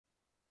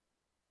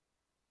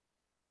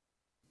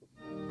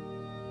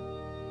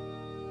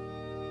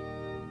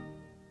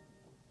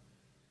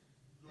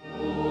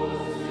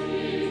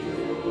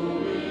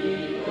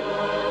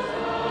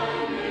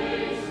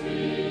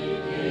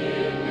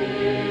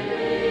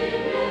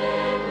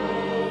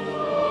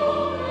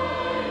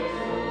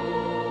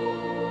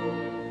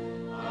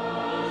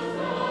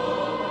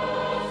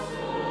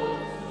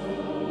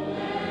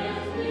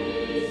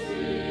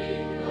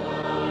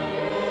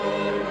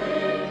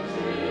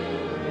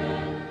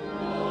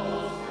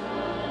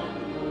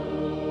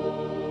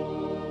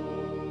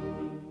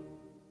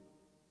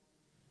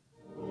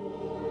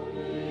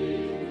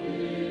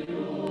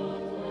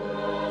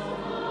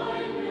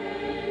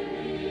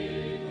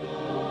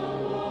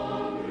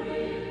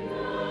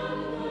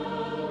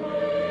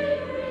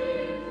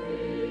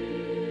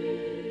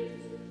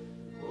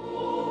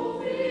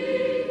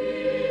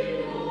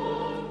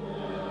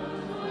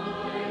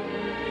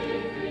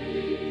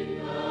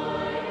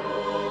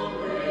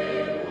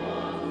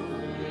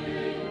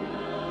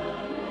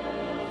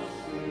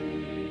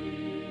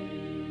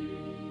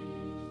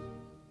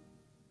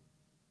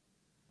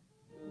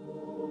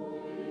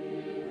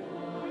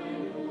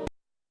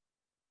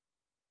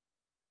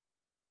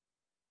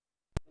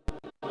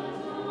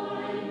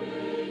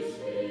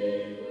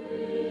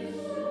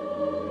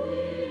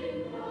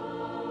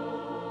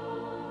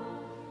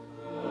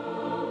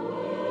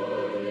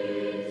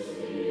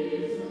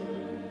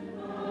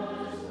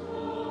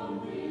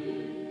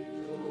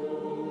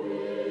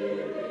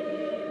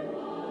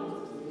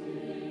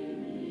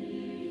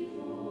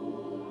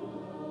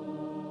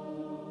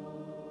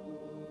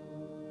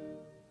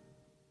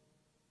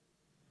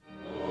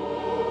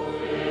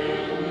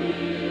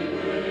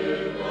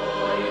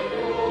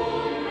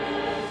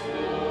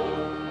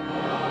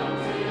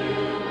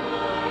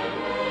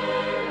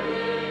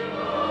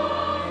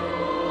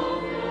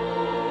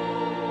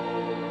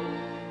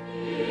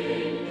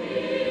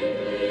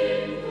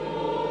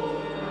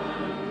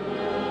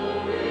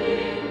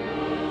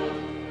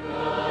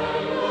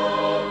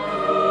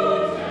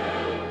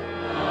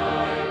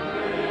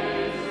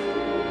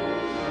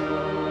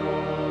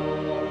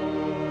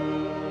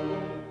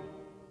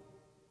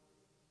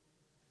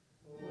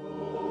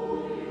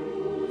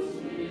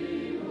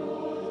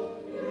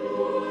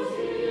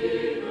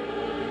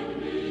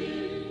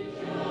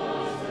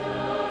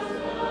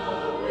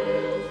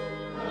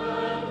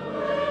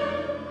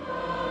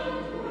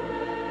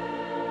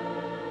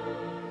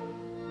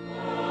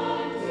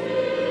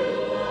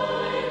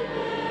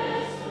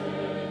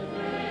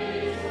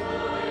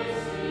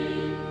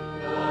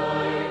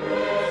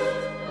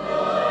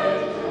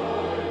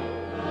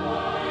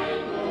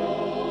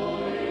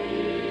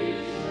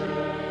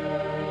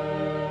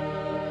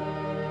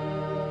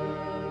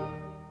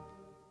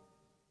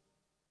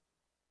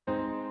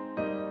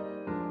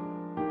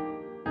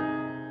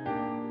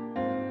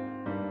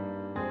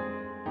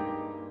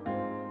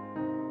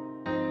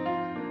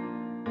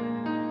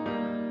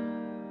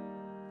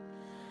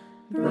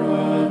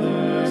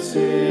Brother,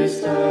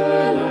 sister,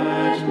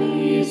 let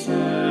me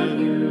serve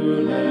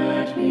you,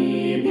 let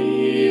me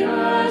be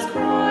as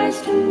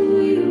Christ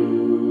to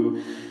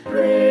you.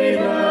 Pray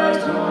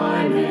that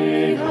I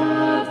may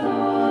have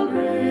the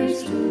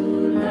grace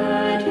to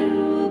let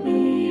you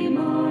be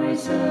my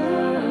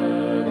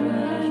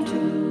servant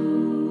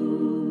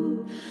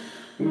too.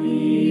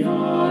 We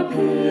are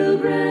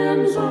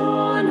pilgrims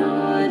on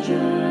a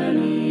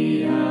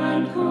journey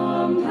and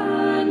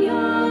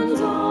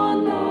companions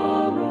on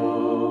the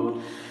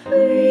road.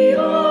 We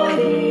are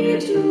here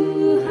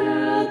to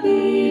help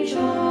each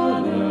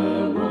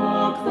other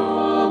walk the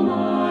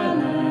mile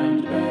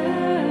and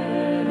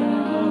bear the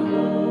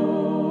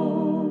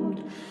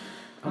load.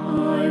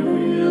 I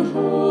will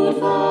hold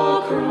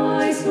the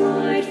Christ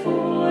light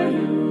for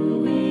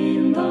you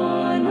in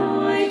the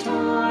night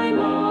time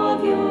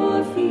of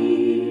your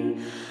fear.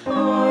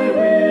 I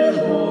will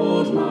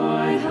hold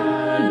my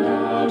hand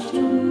out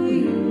to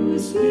you,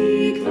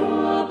 speak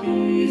the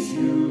peace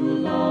you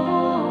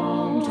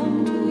long to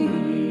hear.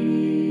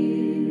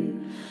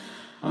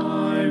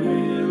 I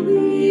will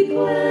weep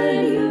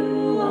when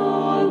you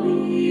are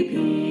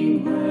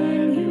weeping,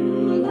 when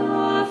you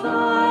laugh,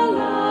 I'll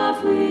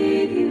laugh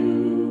with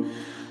you.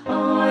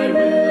 I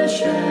will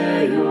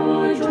share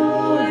your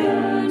joy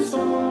and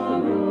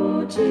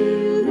sorrow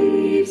till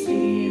we've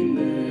seen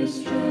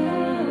this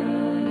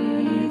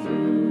journey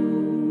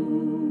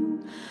through.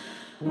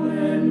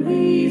 When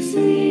we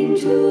sing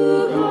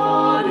to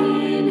God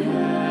in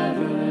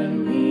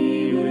heaven,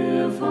 we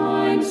will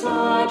find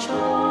such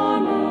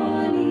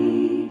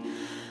harmony,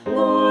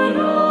 born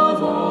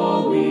of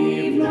all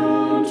we've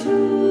known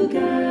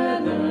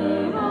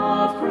together,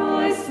 of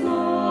Christ's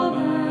love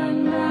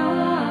and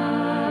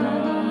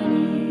agony.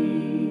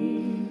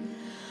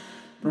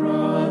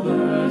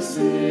 Brother,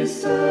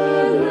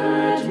 sister,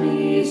 let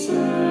me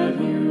serve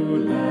you,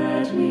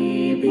 let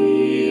me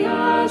be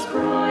as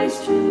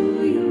Christ to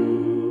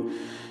you.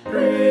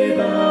 Pray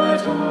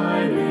that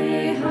I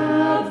may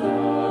have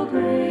the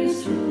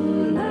grace to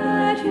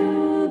let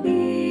you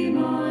be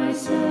my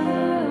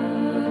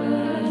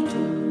servant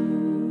too.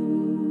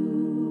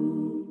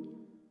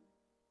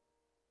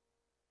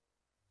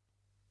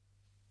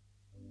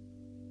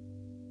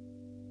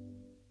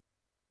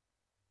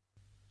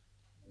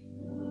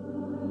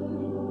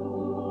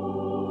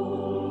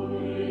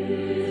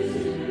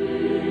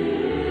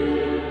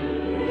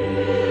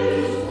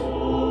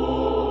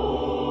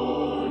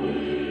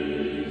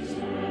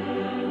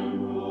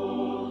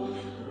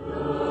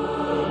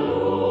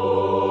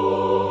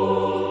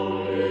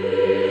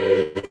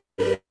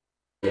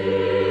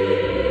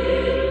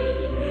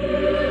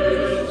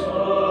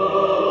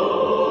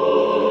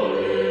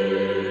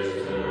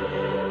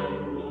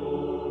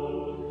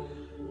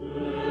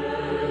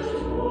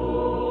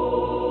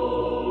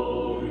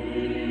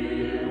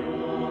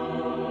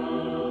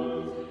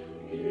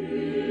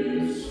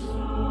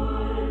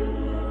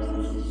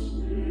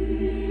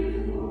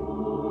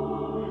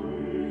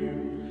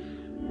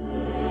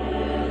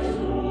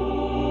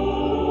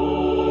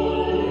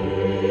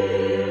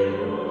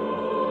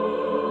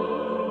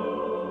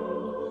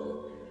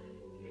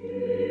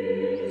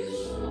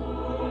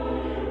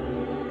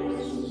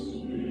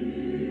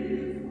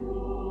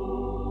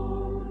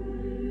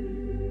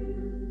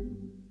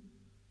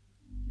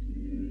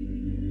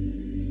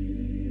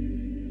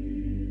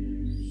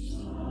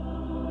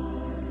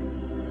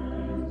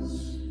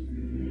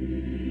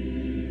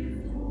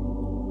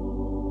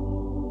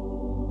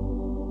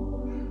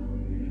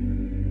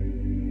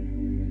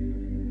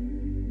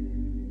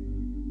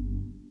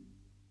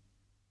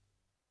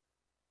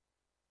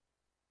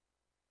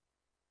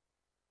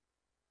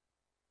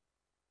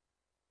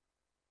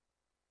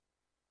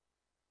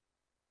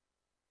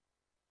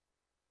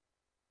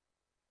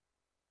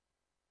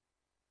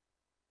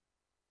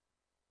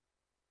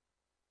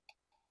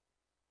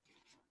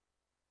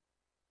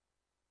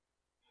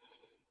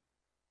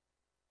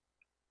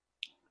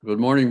 Good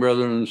morning,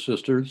 brethren and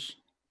sisters.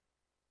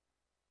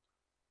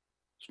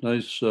 It's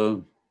nice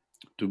to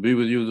be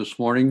with you this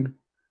morning.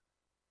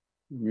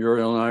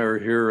 Muriel and I are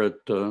here at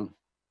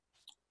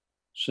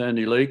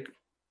Sandy Lake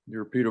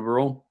near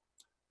Peterborough,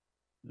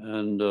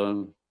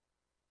 and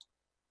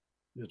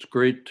it's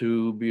great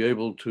to be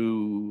able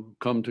to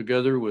come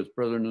together with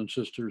brethren and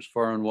sisters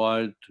far and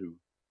wide to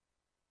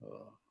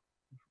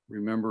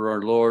remember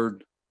our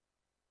Lord,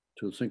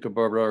 to think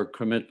about our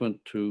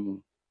commitment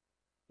to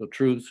the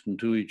truth and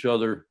to each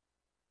other,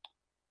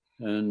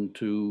 and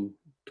to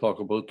talk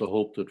about the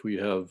hope that we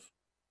have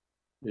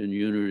in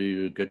unity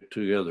to get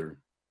together.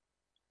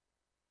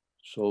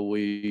 So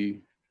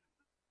we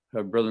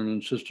have brethren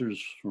and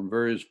sisters from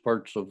various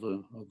parts of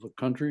the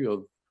country,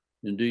 of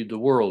indeed the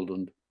world,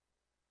 and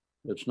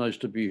it's nice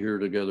to be here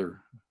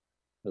together.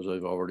 As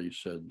I've already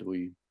said,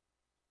 we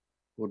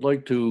would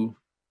like to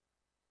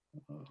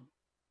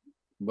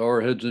bow our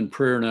heads in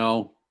prayer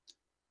now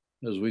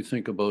as we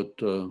think about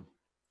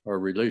our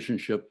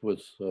relationship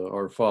with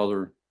our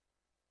Father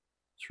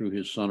through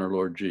his Son, our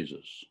Lord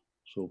Jesus.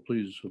 So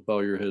please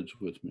bow your heads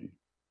with me.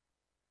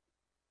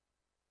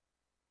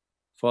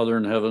 Father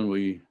in heaven,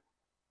 we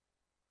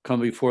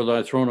come before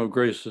thy throne of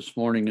grace this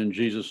morning in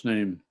Jesus'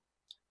 name,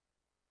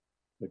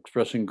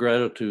 expressing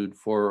gratitude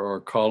for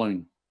our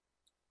calling,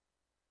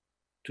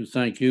 to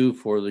thank you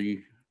for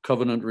the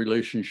covenant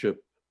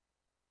relationship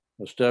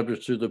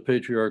established through the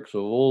patriarchs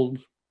of old,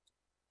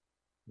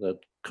 that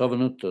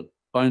covenant that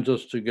binds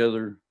us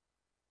together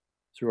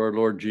through our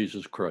Lord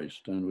Jesus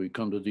Christ. And we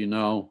come to thee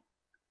now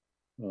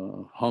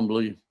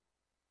humbly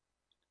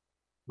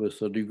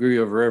with a degree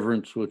of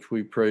reverence which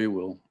we pray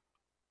will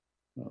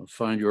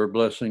find your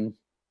blessing.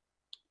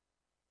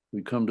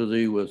 We come to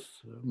thee with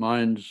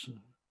minds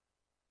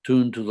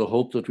tuned to the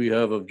hope that we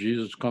have of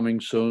Jesus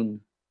coming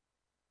soon,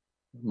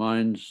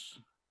 minds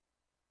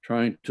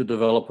trying to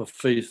develop a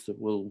faith that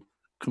will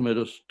commit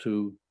us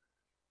to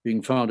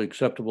being found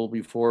acceptable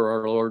before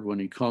our Lord when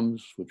he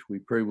comes, which we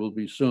pray will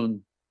be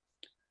soon.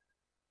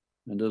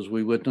 And as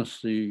we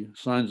witness the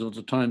signs of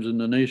the times in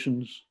the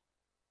nations,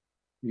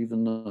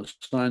 even the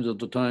signs of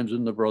the times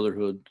in the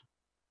brotherhood,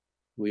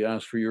 we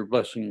ask for your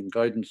blessing and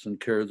guidance and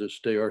care this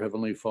day, our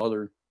Heavenly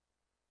Father,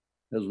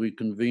 as we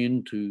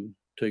convene to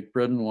take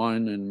bread and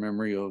wine in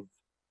memory of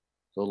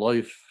the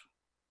life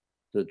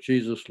that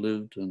Jesus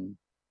lived and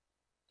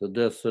the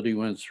death that he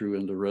went through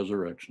and the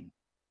resurrection.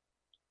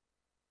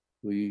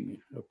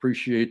 We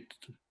appreciate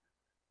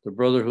the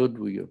brotherhood.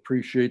 We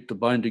appreciate the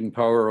binding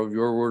power of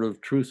your word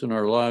of truth in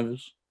our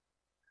lives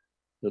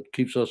that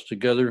keeps us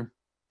together,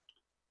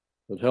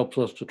 that helps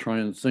us to try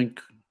and think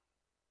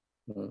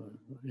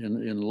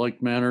in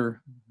like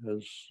manner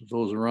as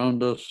those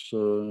around us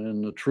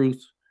in the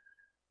truth.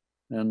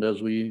 And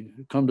as we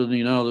come to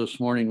thee now this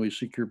morning, we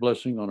seek your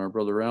blessing on our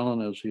brother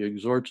Alan as he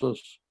exhorts us,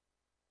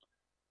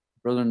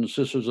 brothers and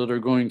sisters that are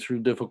going through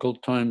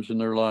difficult times in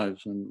their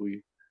lives. And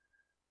we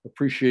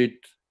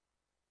appreciate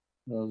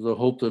the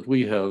hope that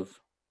we have.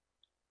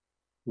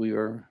 We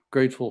are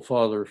grateful,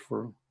 Father,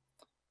 for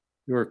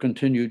your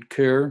continued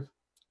care.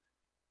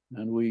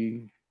 And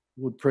we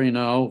would pray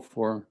now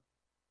for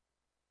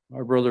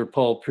our brother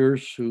Paul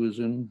Pierce, who is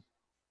in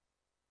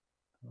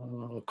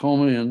a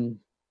coma in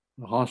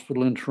a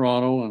hospital in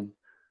Toronto, and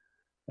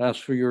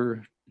ask for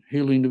your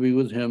healing to be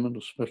with him, and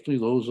especially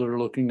those that are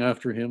looking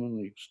after him and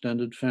the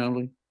extended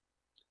family.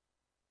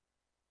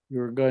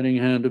 Your guiding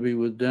hand to be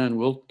with Dan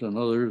Wilt and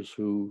others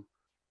who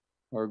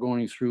are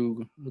going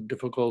through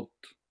difficult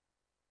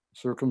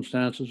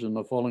circumstances in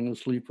the falling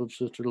asleep of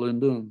Sister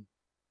Linda. And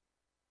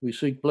we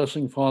seek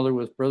blessing, Father,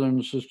 with brothers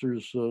and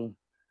sisters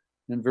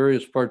in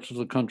various parts of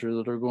the country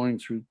that are going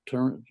through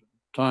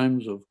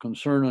times of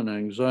concern and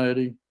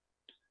anxiety,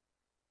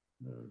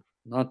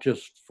 not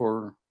just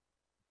for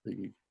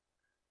the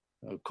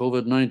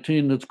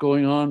COVID-19 that's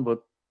going on,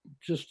 but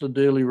just the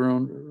daily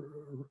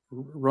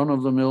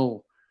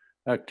run-of-the-mill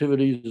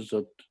activities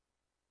that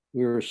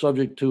we're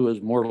subject to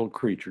as mortal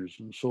creatures.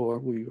 And so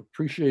we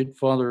appreciate,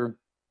 Father,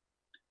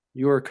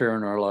 your care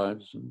in our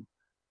lives, and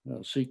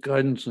seek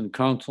guidance and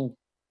counsel.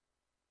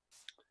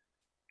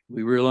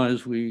 We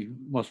realize we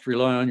must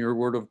rely on your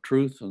word of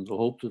truth and the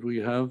hope that we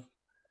have.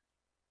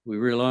 We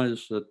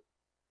realize that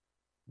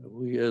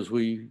as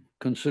we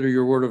consider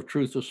your word of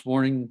truth this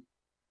morning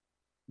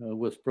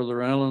with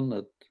Brother Alan,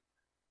 that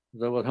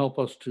would help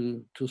us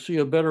to see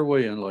a better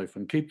way in life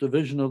and keep the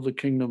vision of the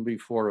kingdom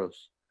before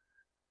us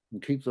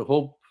and keep the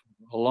hope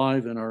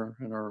alive in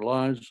our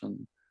lives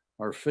and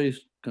our faith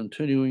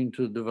continuing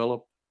to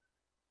develop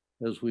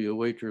as we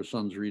await your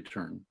Son's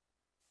return.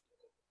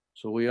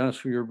 So we ask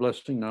for your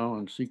blessing now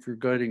and seek your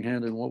guiding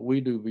hand in what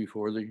we do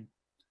before thee,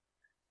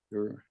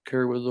 your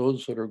care with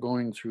those that are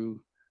going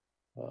through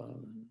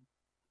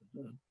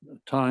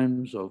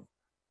times of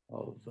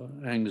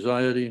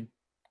anxiety.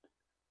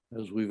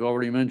 As we've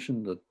already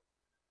mentioned, that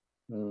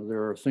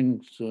there are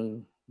things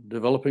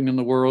developing in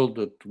the world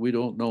that we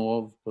don't know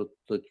of, but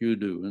that you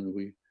do. And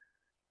we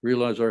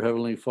realize, our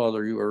Heavenly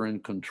Father, you are in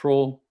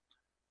control,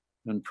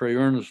 and pray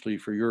earnestly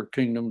for your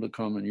kingdom to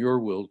come and your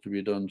will to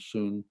be done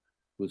soon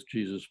with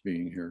Jesus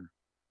being here.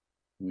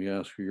 We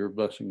ask for your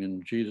blessing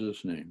in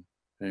Jesus' name.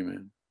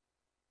 Amen.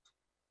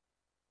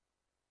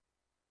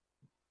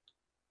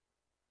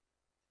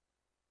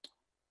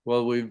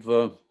 Well, we've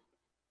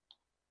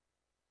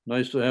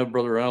nice to have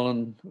Brother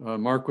Alan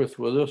Marquith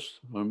with us.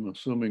 I'm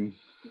assuming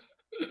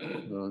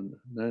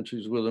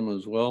Nancy's with him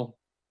as well.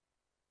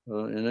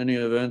 In any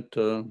event,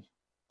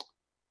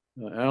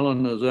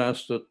 Alan has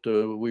asked that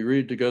we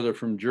read together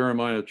from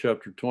Jeremiah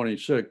chapter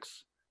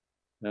 26.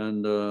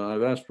 And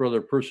I've asked Brother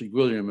Percy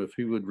William if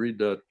he would read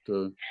that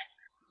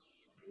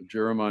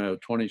Jeremiah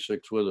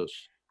 26 with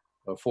us,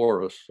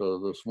 for us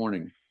this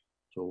morning.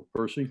 So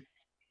Percy.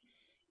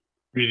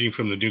 Reading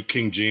from the New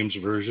King James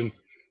Version,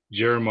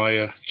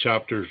 Jeremiah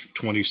chapter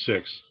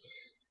 26.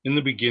 In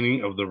the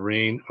beginning of the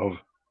reign of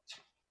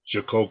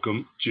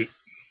Jehoiakim,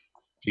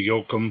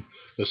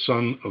 the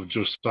son of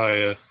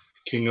Josiah,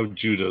 king of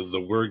Judah,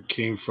 the word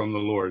came from the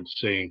Lord,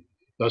 saying,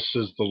 Thus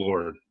says the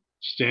Lord,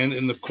 stand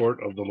in the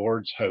court of the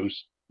Lord's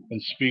house and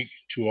speak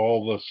to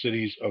all the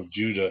cities of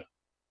Judah,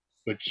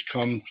 which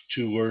come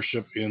to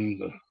worship in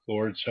the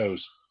Lord's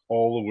house,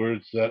 all the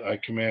words that I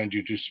command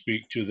you to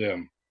speak to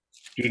them.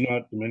 Do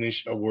not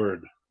diminish a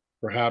word.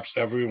 Perhaps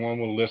everyone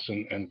will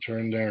listen and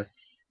turn their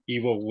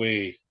evil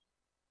way,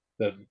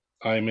 that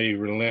I may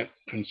relent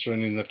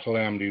concerning the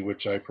calamity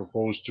which I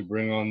propose to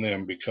bring on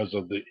them because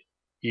of the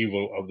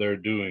evil of their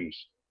doings.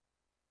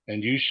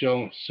 And you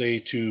shall say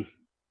to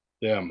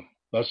them,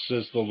 Thus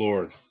says the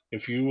Lord,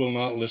 if you will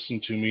not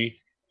listen to me,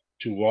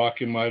 to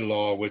walk in my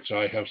law which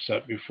I have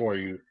set before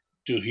you,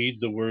 to heed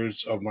the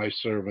words of my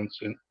servants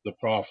and the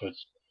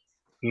prophets,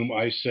 whom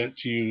I sent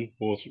to you,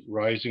 both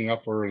rising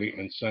up early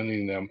and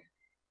sending them,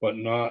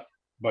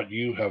 but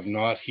you have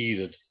not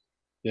heeded,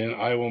 then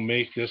I will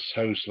make this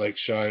house like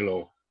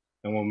Shiloh,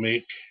 and will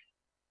make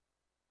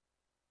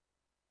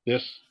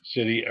this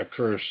city a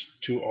curse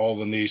to all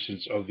the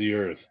nations of the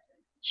earth.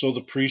 So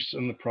the priests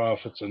and the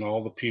prophets and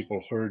all the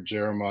people heard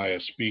Jeremiah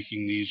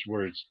speaking these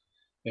words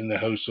in the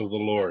house of the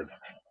Lord.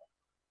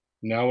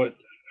 Now it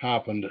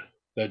happened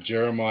that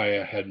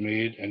Jeremiah had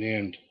made an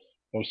end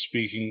of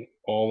speaking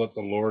all that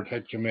the Lord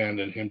had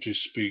commanded him to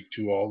speak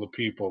to all the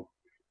people,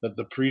 that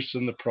the priests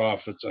and the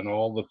prophets and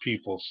all the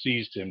people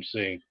seized him,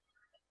 saying,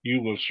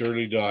 You will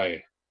surely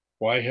die.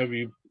 Why have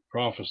you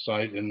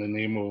prophesied in the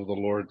name of the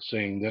Lord,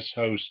 saying, This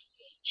house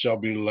shall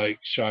be like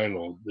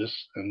Shiloh,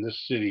 this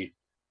city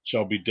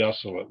shall be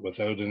desolate,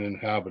 without an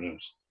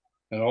inhabitant?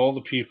 And all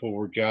the people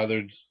were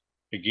gathered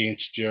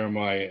against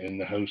Jeremiah in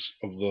the house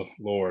of the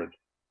Lord.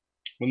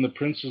 When the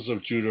princes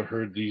of Judah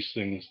heard these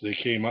things, they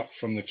came up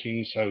from the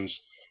king's house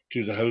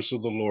to the house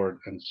of the Lord,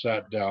 and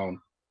sat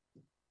down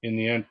in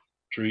the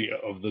entry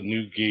of the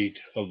new gate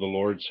of the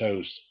Lord's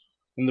house.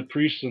 And the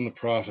priests and the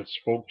prophets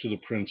spoke to the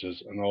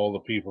princes and all the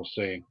people,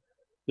 saying,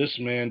 This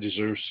man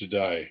deserves to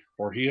die,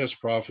 for he has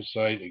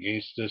prophesied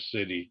against this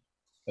city,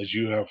 as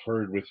you have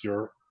heard with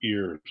your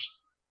ears.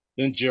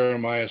 Then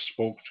Jeremiah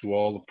spoke to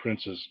all the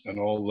princes and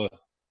all the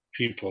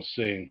people,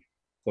 saying,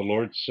 The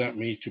Lord sent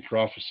me to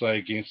prophesy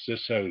against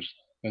this house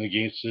and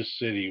against this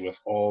city with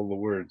all the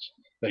words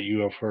that you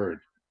have heard.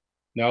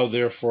 Now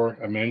therefore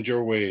amend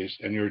your ways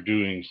and your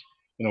doings,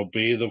 and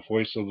obey the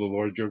voice of the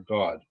Lord your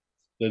God.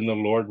 Then the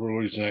Lord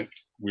will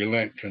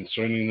relent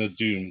concerning the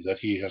doom that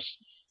he has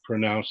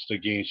pronounced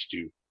against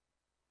you.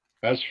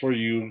 As for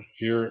you,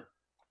 here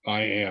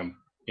I am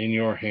in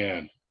your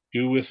hand.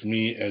 Do with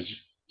me as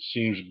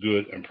seems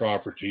good and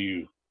proper to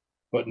you.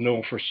 But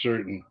know for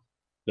certain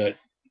that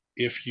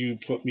if you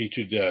put me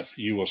to death,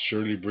 you will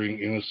surely bring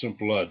innocent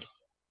blood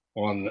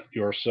on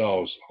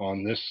yourselves,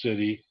 on this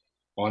city,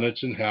 on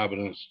its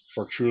inhabitants,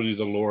 for truly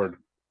the Lord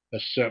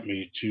has sent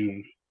me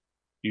to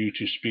you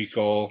to speak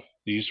all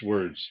these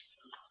words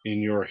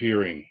in your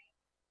hearing.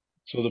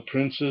 So the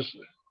princes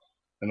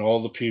and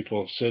all the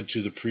people said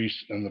to the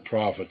priests and the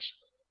prophets,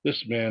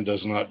 This man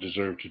does not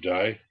deserve to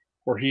die,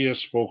 for he has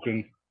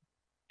spoken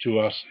to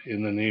us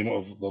in the name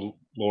of the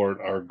Lord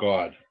our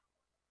God.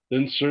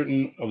 Then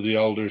certain of the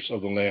elders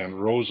of the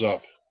land rose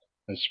up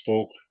and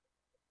spoke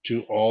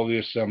to all the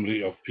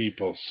assembly of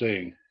people,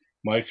 saying,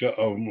 Micah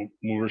of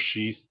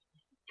Moresheth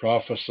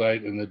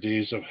prophesied in the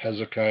days of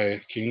Hezekiah,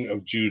 king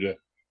of Judah,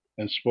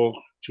 and spoke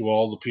to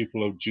all the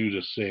people of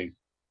Judah, saying,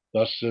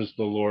 Thus says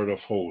the Lord of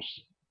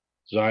hosts,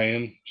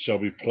 Zion shall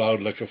be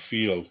plowed like a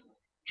field,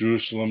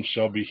 Jerusalem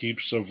shall be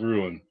heaps of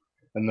ruin,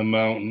 and the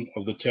mountain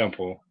of the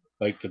temple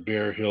like the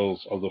bare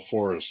hills of the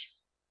forest.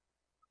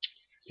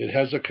 Did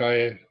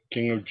Hezekiah,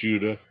 king of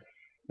Judah,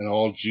 and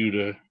all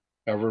Judah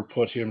ever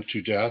put him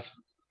to death?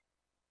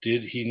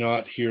 Did he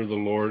not hear the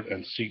Lord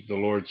and seek the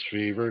Lord's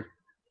favor?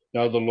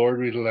 Now the Lord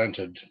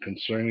relented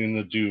concerning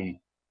the doom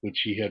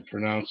which he had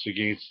pronounced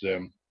against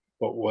them,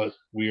 but what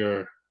we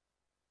are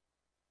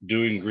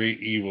doing great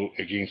evil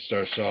against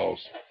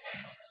ourselves.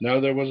 Now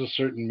there was a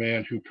certain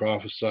man who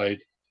prophesied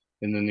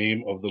in the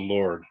name of the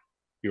Lord,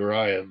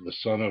 Uriah, the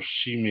son of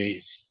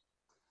Shimei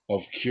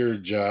of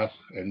Kirjath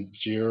and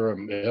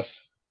Jearamith,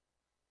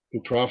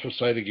 who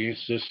prophesied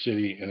against this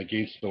city and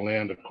against the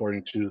land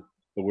according to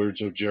the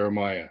words of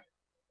Jeremiah.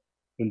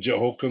 When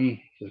Jehoiakim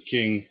the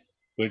king,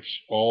 with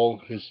all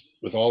his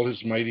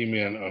mighty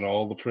men and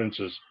all the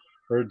princes,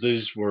 heard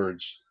his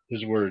words,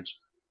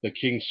 the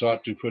king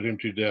sought to put him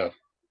to death.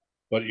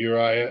 But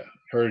Uriah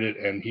heard it,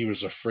 and he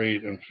was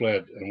afraid and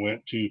fled and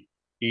went to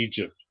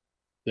Egypt.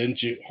 Then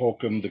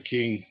Jehoiakim the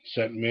king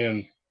sent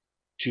men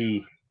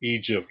to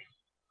Egypt,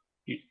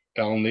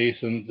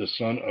 Elnathan the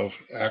son of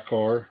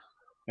Achor,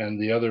 and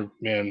the other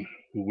men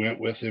who went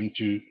with him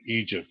to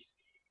Egypt.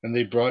 And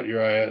they brought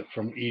Uriah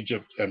from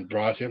Egypt and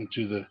brought him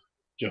to the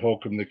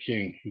Jehoiakim the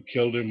king, who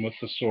killed him with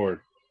the sword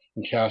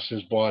and cast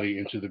his body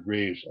into the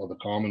graves of the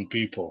common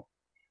people.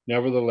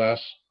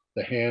 Nevertheless,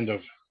 the hand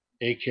of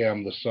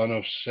Acham the son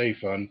of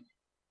Shaphan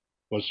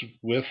was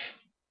with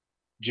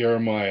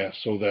Jeremiah,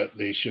 so that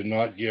they should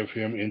not give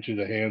him into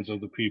the hands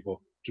of the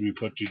people to be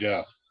put to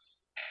death.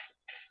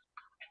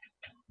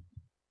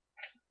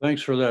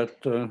 Thanks for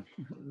that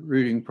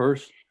reading,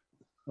 Perce.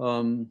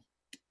 Brother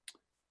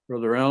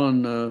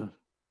Alan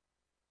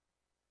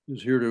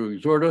is here to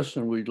exhort us,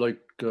 and we'd like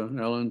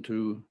Alan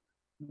to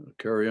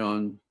carry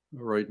on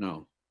right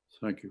now.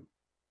 Thank you.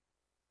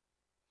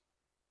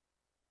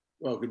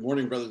 Well, good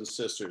morning, brothers and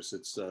sisters.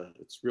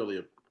 It's really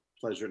a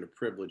pleasure and a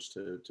privilege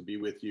to be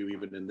with you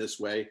even in this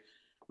way.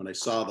 When I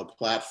saw the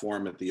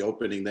platform at the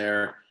opening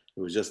there,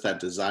 it was just that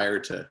desire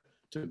to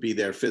be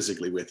there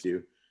physically with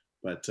you.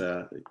 But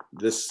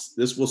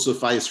this will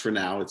suffice for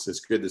now. It's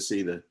good to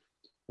see the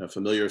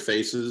familiar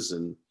faces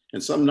and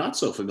some not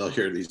so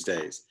familiar these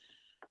days.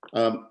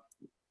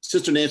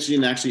 Sister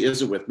Nancy actually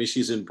isn't with me.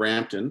 She's in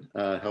Brampton,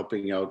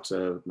 helping out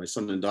my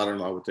son and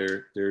daughter-in-law with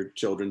their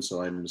children.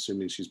 So I'm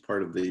assuming she's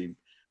part of the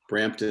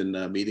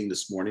Brampton meeting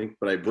this morning.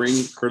 But I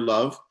bring her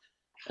love,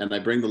 and I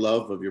bring the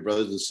love of your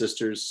brothers and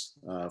sisters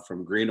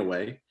from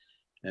Greenaway.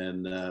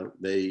 And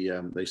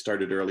they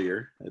started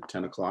earlier at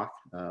 10 o'clock,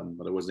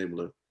 but I wasn't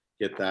able to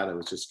get that. I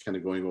was just kind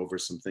of going over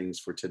some things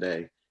for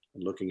today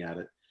and looking at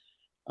it.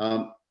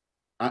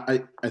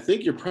 I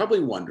think you're probably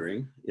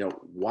wondering,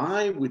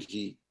 why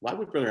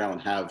would Brother Allen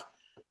have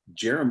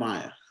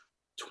Jeremiah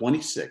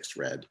 26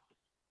 read,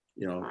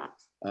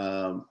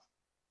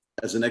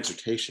 as an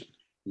exhortation?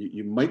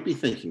 You might be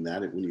thinking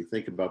that when you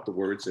think about the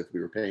words, if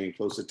we were paying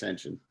close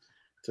attention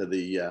to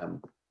the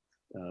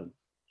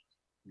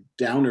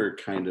downer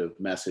kind of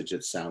message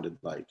it sounded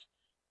like.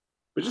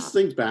 But just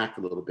think back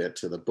a little bit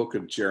to the book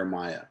of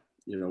Jeremiah.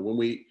 When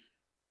we,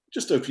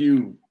 just a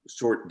few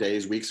short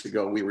days, weeks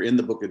ago, we were in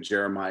the book of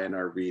Jeremiah in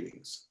our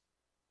readings.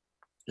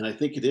 And I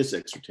think it is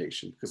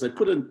exhortation, because I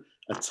put a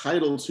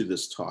title to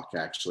this talk,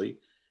 actually,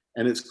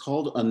 and it's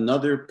called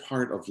Another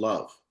Part of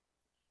Love.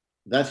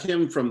 That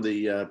hymn from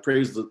the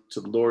Praise the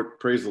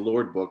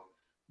Lord book,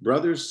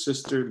 Brother,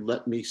 Sister,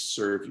 Let Me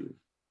Serve You.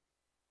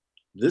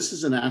 This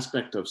is an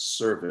aspect of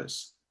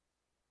service.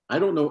 I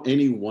don't know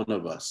any one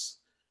of us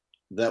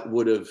that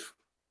would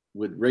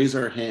raise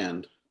our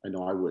hand, I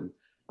know I wouldn't,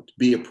 to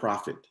be a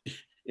prophet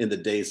in the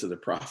days of the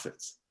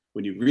prophets.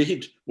 When you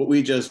read what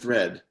we just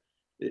read,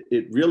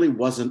 it really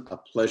wasn't a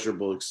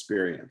pleasurable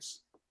experience.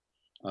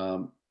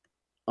 On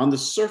the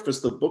surface,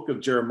 the book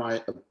of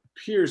Jeremiah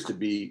appears to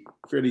be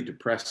fairly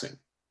depressing.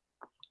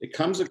 It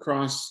comes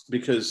across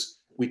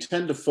because we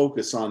tend to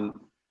focus on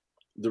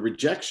the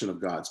rejection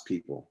of God's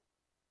people,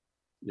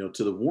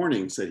 to the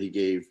warnings that he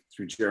gave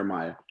through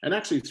Jeremiah and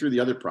actually through the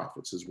other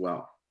prophets as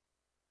well.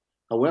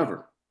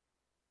 However,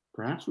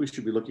 perhaps we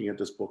should be looking at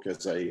this book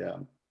as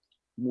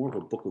more of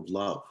a book of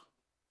love.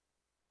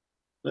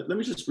 Let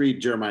me just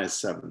read Jeremiah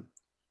 7.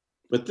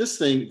 But this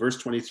thing, verse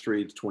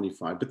 23 to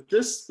 25, but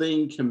this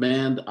thing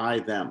command I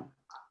them.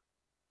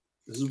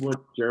 This is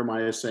what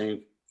Jeremiah is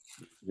saying,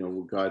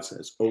 what God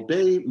says.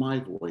 Obey my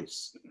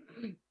voice,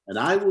 and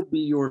I will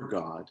be your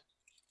God,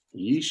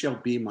 and ye shall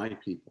be my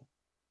people.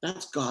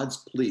 That's God's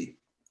plea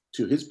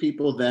to his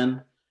people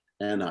then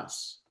and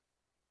us.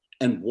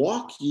 And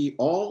walk ye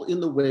all in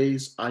the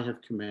ways I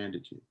have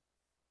commanded you,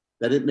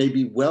 that it may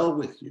be well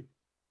with you.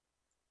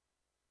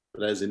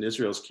 But as in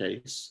Israel's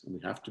case, and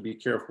we have to be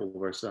careful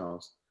of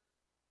ourselves,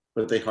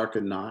 but they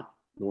hearkened not,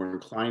 nor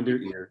inclined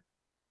their ear,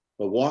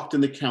 but walked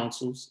in the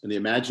counsels and the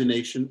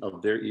imagination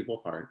of their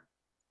evil heart.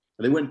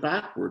 And they went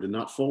backward and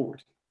not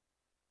forward.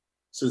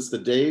 Since the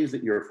days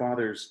that your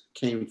fathers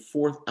came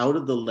forth out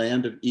of the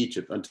land of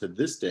Egypt unto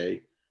this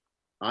day,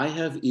 I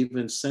have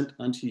even sent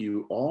unto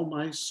you all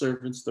my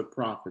servants, the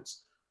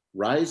prophets,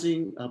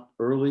 rising up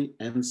early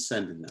and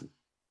sending them.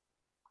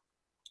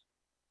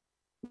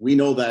 We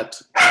know that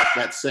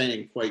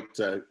saying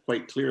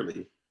quite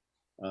clearly.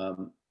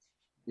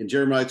 In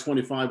Jeremiah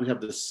 25, we have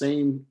the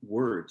same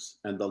words.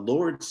 And the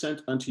Lord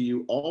sent unto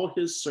you all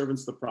his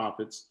servants, the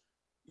prophets,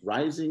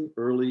 rising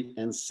early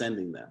and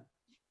sending them.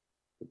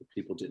 But the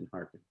people didn't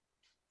hearken.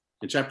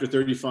 In chapter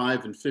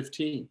 35 and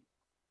 15,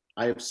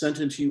 I have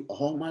sent unto you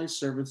all my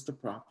servants, the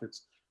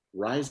prophets,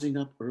 rising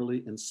up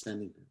early and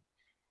sending them.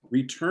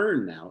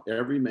 Return now,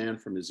 every man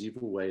from his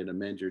evil way, and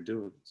amend your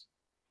doings.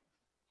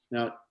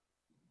 Now,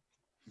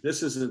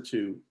 this isn't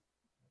to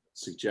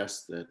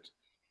suggest that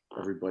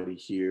everybody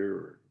here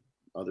or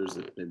others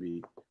that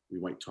maybe we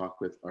might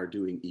talk with are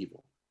doing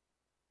evil.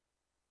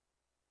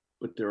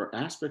 But there are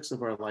aspects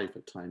of our life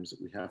at times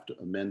that we have to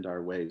amend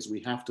our ways.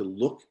 We have to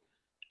look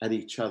at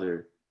each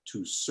other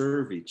to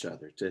serve each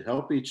other, to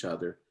help each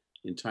other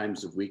in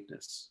times of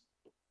weakness,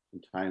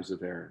 in times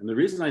of error. And the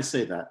reason I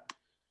say that,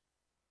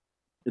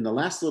 in the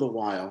last little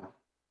while,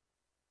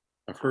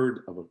 I've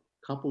heard of a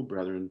couple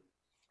brethren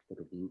that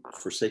have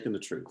forsaken the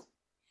truth.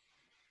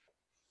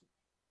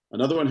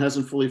 Another one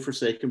hasn't fully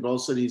forsaken, but all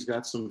of a sudden he's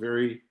got some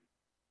very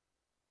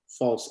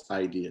false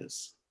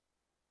ideas.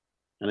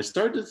 And I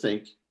started to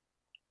think,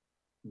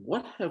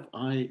 what have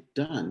I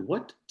done?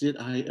 What did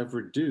I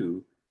ever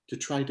do to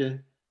try to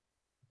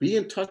be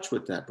in touch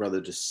with that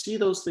brother, to see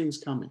those things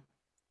coming?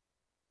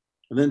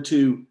 And then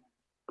to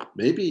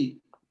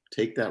maybe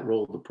take that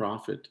role of the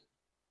prophet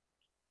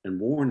and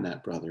warn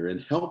that brother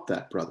and help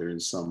that brother in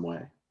some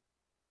way.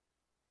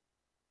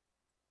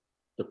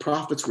 The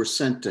prophets were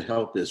sent to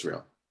help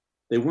Israel.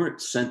 They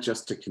weren't sent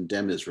just to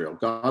condemn Israel.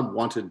 God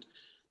wanted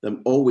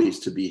them always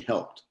to be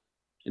helped.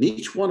 And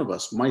each one of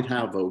us might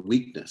have a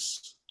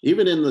weakness.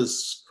 Even in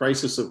this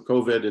crisis of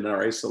COVID and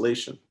our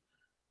isolation,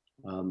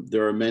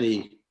 there are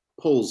many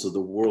pulls of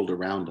the world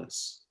around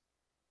us.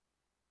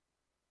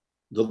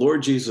 The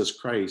Lord Jesus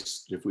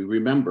Christ, if we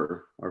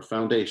remember our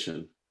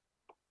foundation,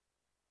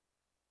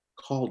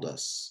 called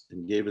us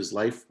and gave his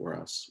life for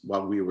us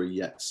while we were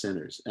yet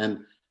sinners and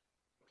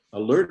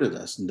alerted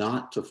us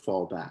not to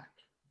fall back.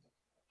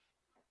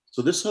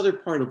 So this other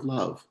part of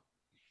love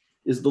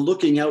is the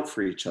looking out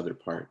for each other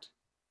part,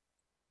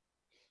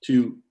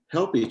 to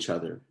help each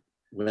other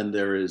when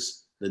there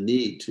is the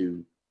need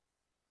to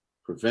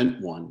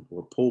prevent one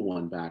or pull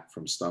one back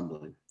from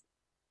stumbling.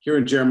 Here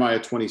in Jeremiah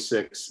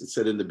 26, it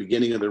said, in the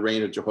beginning of the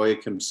reign of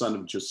Jehoiakim, son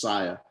of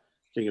Josiah,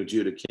 king of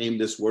Judah, came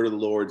this word of the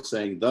Lord,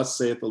 saying, thus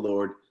saith the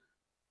Lord,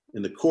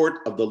 in the court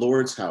of the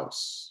Lord's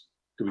house,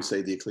 could we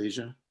say the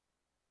ecclesia?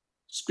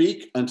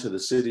 Speak unto the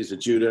cities of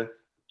Judah,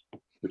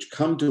 which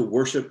come to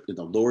worship in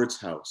the Lord's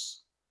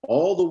house,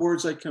 all the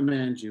words I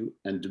command you,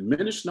 and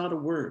diminish not a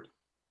word.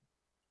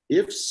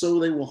 If so,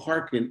 they will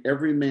hearken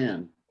every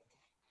man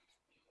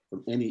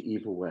from any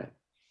evil way.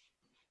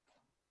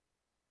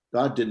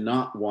 God did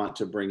not want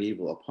to bring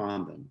evil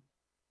upon them.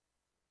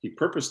 He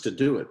purposed to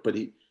do it, but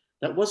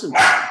that wasn't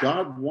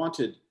God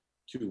wanted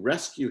to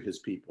rescue his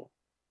people.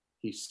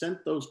 He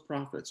sent those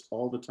prophets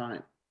all the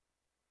time.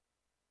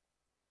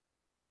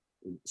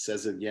 It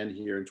says again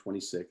here in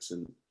 26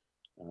 and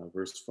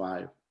verse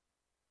 5,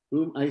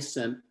 whom I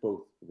sent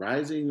both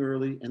rising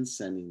early and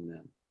sending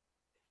them.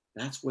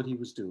 That's what he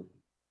was doing.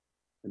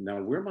 And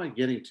now where am I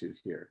getting to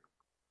here?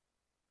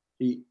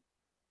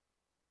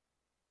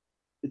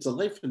 It's a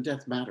life and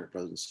death matter,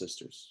 brothers and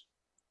sisters,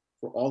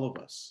 for all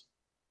of us.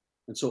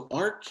 And so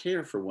our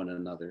care for one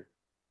another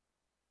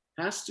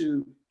has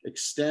to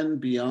extend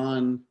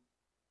beyond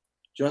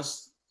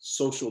just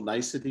social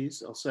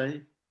niceties, I'll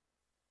say,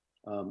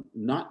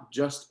 not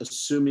just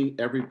assuming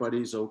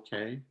everybody's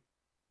okay.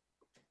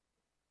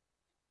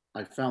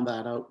 I found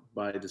that out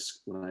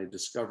when I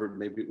discovered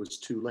maybe it was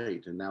too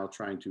late, and now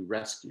trying to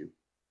rescue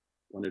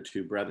one or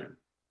two brethren.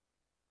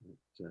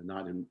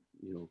 Not in,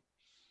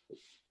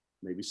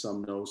 maybe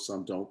some know,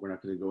 some don't. We're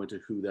not going to go into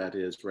who that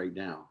is right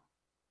now.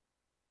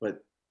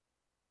 But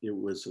it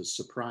was a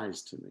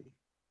surprise to me.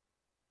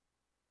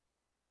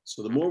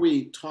 So the more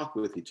we talk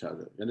with each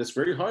other, and it's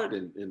very hard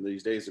in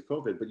these days of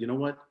COVID, but you know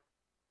what?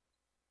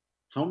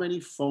 How many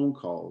phone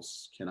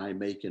calls can I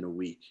make in a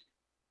week?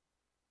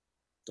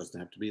 Doesn't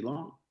have to be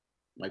long.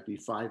 Might be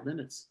 5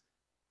 minutes.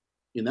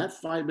 In that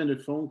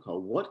 5-minute phone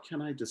call, what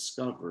can I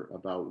discover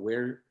about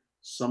where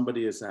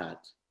somebody is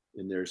at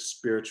in their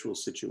spiritual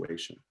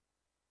situation?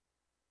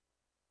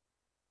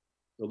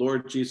 The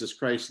Lord Jesus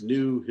Christ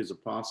knew his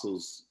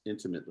apostles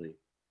intimately.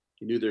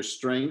 He knew their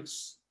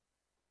strengths.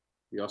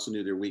 He also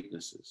knew their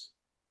weaknesses.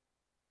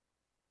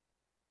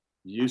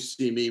 You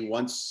see me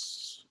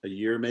once a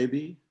year,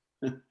 maybe.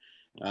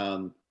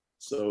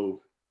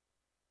 So,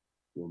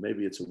 well,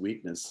 maybe it's a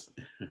weakness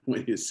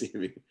when you see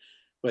me,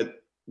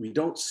 but we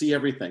don't see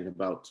everything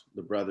about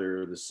the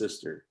brother or the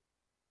sister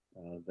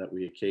that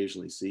we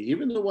occasionally see.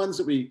 Even the ones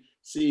that we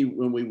see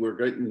when we were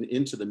getting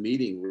into the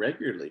meeting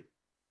regularly.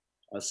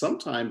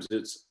 Sometimes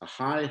it's a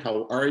hi,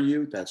 how are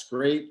you? That's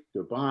great,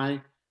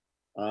 goodbye.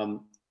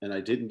 And I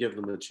didn't give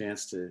them a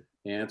chance to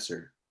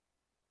answer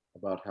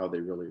about how they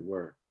really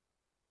were.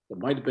 It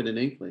might have been an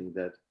inkling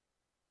that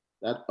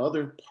that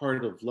other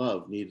part of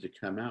love needed to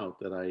come out,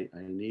 that I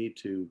need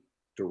to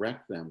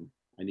direct them.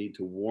 I need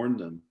to warn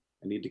them.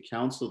 I need to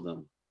counsel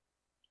them,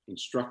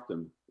 instruct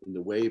them in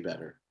the way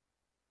better.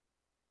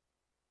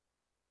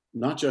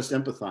 Not just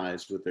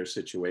empathize with their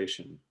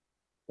situation,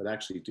 but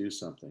actually do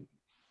something.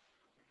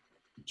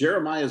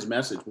 Jeremiah's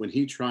message, when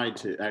he tried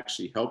to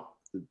actually help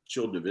the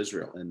children of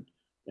Israel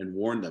and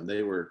warn them,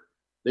 they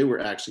were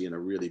actually in a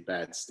really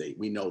bad state.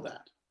 We know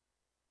that.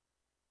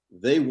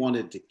 They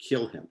wanted to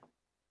kill him.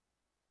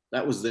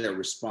 That was their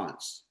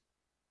response.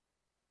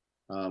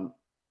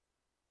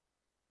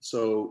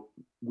 So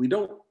we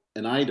don't,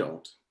 and I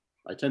don't,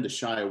 I tend to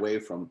shy away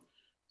from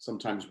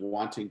sometimes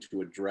wanting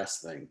to address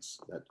things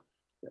that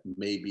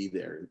may be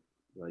there.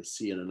 I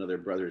see in another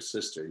brother or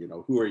sister,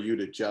 who are you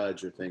to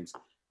judge or things?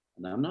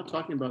 And I'm not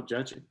talking about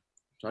judging,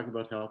 I'm talking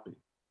about helping.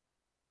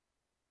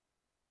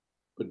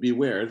 But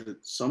beware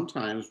that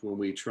sometimes when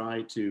we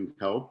try to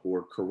help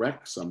or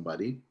correct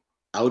somebody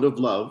out of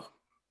love,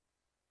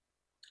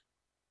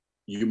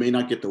 you may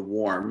not get the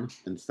warm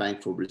and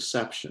thankful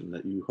reception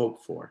that you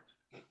hope for.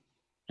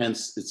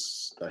 Hence,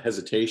 it's a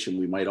hesitation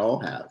we might all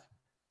have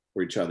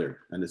for each other.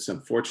 And it's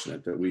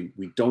unfortunate that we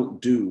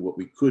don't do what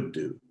we could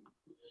do.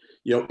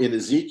 In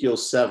Ezekiel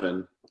 3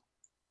 and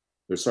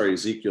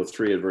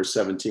verse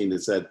 17,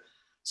 it said,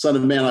 Son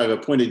of man, I have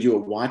appointed you a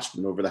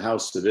watchman over the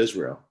house of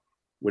Israel.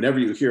 Whenever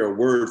you hear a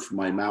word from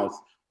my mouth,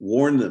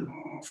 warn them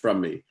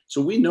from me. So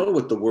we know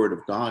what the word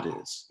of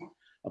God is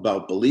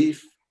about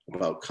belief,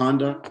 about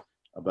conduct,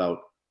 about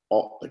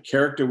all the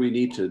character we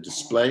need to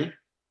display.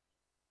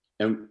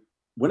 And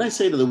when I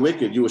say to the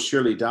wicked, you will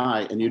surely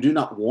die, and you do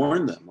not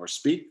warn them or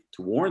speak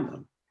to warn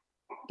them,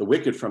 the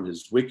wicked from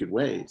his wicked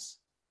ways,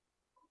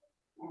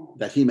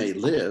 that he may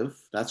live,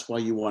 that's why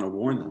you want to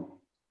warn them.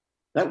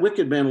 That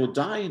wicked man will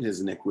die in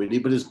his iniquity,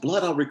 but his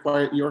blood I'll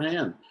require at your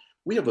hand.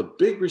 We have a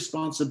big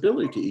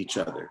responsibility to each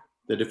other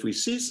that if we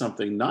see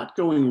something not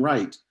going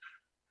right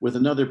with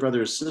another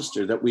brother or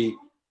sister, that we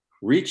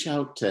reach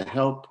out to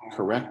help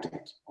correct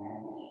it.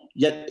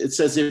 Yet it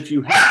says, if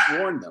you have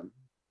warned them,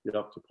 you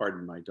have to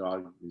pardon my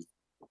dog.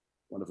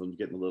 One of them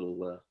getting a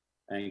little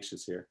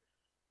anxious here.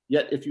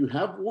 Yet if you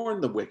have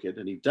warned the wicked,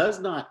 and he does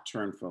not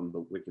turn from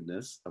the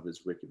wickedness of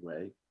his wicked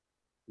way,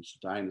 he shall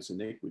die in his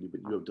iniquity,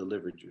 but you have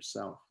delivered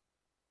yourself.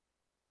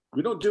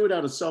 We don't do it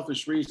out of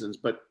selfish reasons,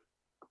 but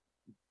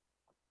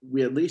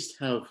we at least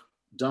have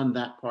done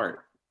that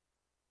part.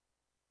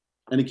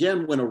 And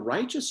again, when a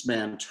righteous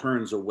man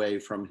turns away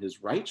from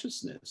his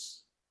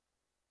righteousness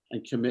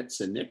and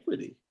commits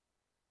iniquity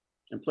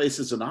and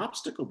places an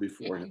obstacle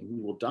before him, he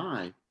will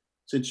die,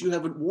 since you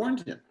haven't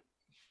warned him.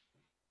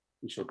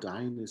 He shall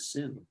die in his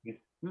sin.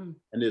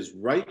 And his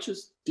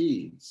righteous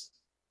deeds,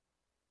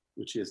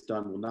 which he has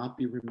done, will not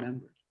be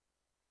remembered.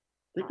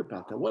 Think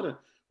about that.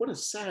 What a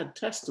sad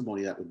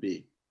testimony that would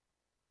be.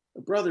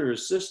 A brother or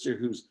sister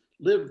who's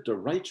lived a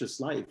righteous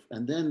life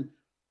and then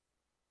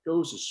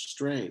goes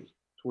astray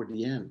toward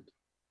the end.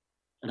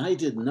 And I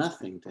did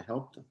nothing to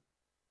help them.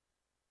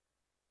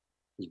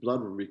 His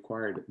blood was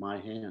required at my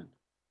hand.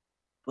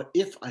 But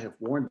if I have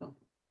warned them,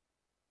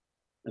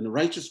 and the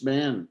righteous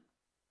man,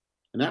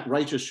 and that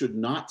righteous should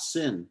not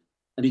sin,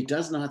 and he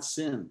does not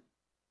sin,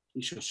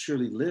 he shall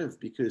surely live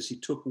because he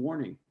took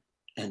warning,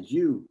 and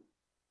you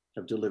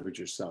have delivered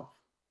yourself.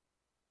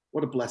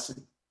 What a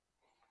blessing.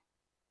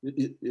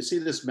 You see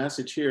this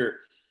message here,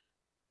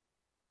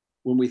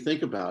 when we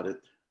think about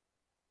it,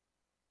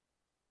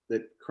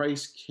 that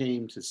Christ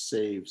came to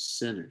save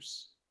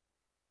sinners.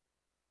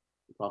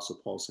 The Apostle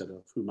Paul said,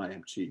 of whom I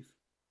am chief.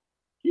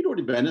 He'd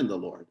already been in the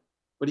Lord,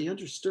 but he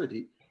understood.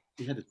 He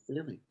had his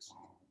failings.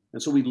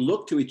 And so we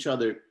look to each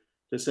other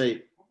to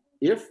say,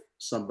 if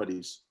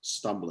somebody's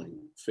stumbling,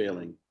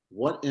 failing,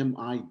 what am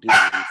I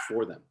doing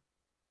for them?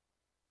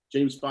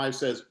 James 5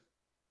 says,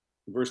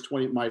 verse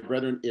 20, my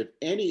brethren, if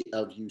any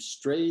of you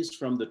strays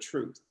from the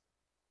truth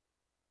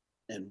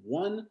and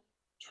one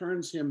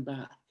turns him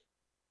back,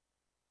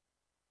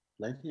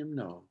 let him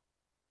know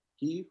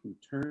he who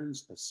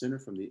turns a sinner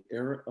from the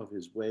error of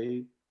his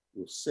way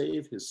will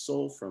save his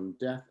soul from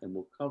death and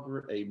will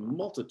cover a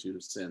multitude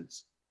of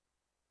sins.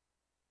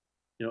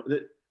 You know,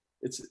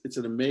 it's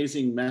an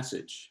amazing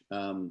message,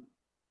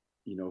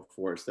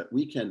 for us, that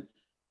we can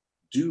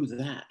do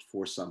that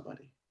for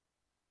somebody.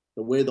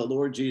 The way the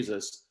Lord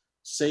Jesus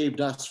saved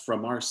us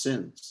from our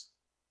sins,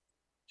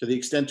 to the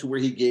extent to where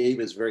he gave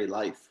his very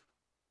life,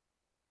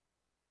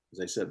 as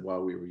I said,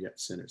 while we were yet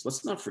sinners.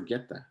 Let's not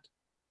forget that.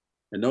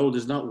 And no,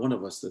 there's not one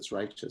of us that's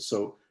righteous.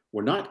 So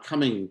we're not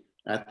coming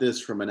at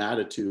this from an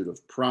attitude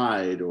of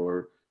pride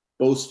or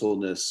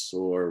boastfulness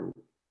or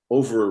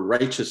over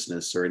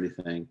righteousness or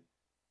anything.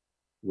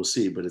 We'll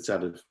see, but it's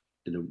out of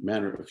in a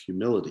manner of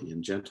humility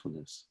and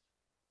gentleness.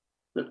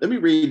 Let me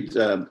read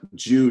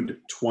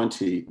Jude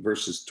 20,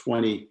 verses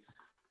 20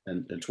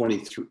 and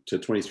 23 to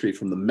 23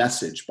 from the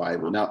Message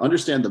Bible. Now,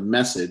 understand the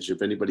Message,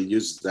 if anybody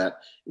uses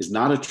that, is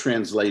not a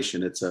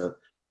translation. It's a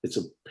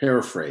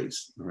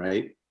paraphrase, all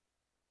right? It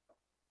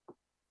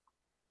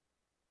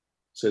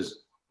says,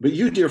 but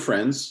you, dear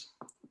friends,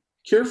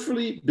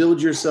 carefully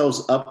build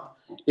yourselves up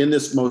in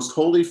this most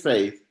holy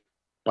faith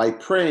by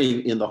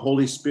praying in the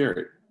Holy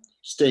Spirit,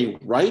 staying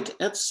right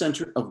at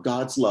center of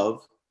God's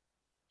love,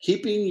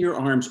 keeping your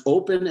arms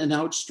open and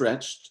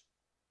outstretched,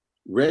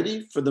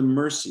 ready for the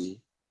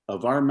mercy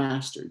of our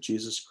Master,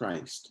 Jesus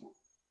Christ.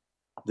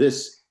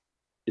 This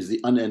is the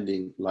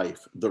unending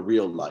life, the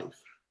real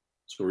life.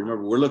 So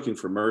remember, we're looking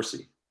for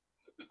mercy.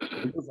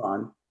 It goes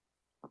on.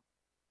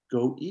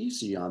 Go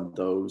easy on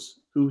those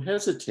who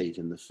hesitate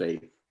in the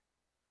faith.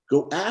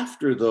 Go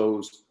after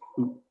those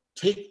who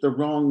take the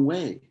wrong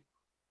way.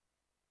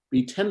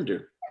 Be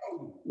tender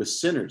with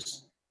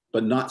sinners,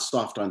 but not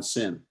soft on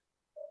sin.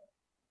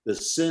 The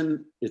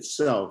sin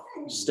itself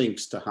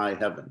stinks to high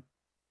heaven.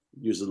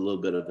 Use a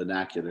little bit of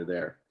vernacular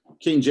there.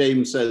 King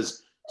James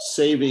says,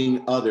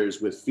 saving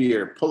others with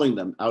fear, pulling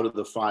them out of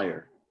the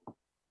fire,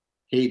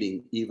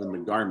 hating even the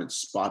garments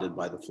spotted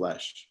by the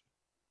flesh.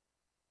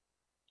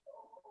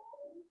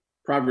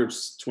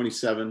 Proverbs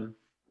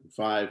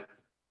 27:5,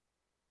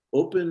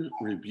 open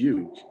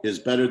rebuke is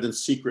better than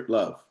secret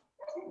love.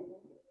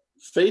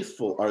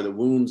 Faithful are the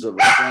wounds of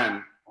a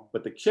friend,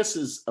 but the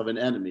kisses of an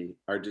enemy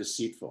are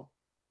deceitful.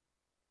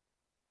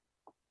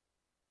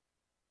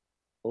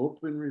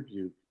 Open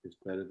rebuke is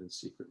better than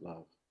secret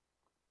love.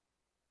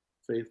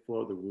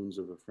 Faithful are the wounds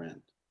of a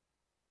friend.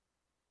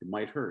 It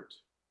might hurt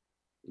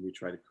when you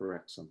try to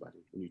correct somebody,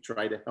 when you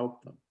try to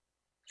help them,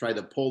 try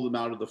to pull them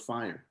out of the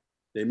fire.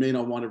 They may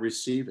not want to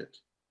receive it.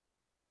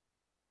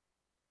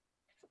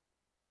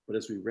 But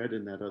as we read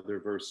in that other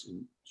verse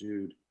in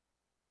Jude,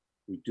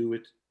 we do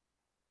it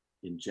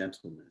in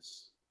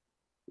gentleness.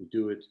 We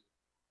do it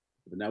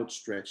with an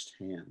outstretched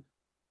hand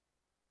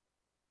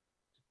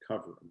to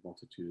cover a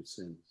multitude of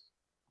sins.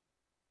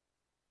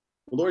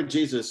 The Lord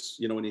Jesus,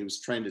 when he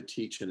was trying to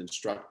teach and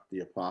instruct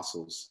the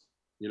apostles,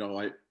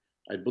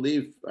 I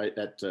believe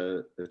at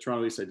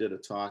Toronto East, I did a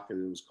talk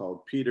and it was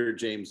called Peter,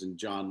 James, and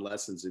John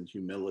Lessons in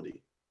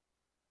Humility.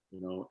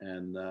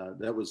 and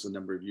that was a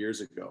number of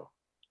years ago.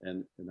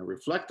 And I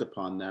reflect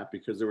upon that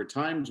because there were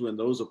times when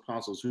those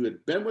apostles who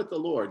had been with the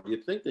Lord,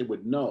 you'd think they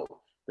would know,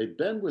 they'd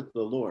been with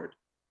the Lord.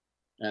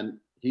 And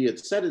he had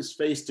set his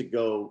face to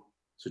go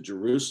to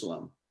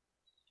Jerusalem,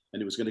 and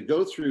he was going to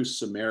go through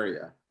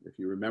Samaria, if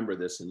you remember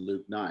this in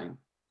Luke 9.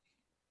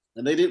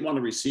 And they didn't want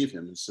to receive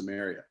him in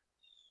Samaria,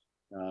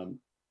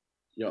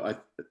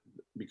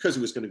 because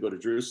he was going to go to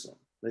Jerusalem.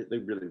 They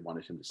really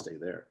wanted him to stay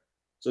there.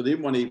 So they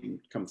didn't want to even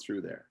come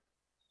through there.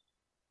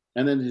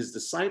 And then his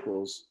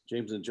disciples,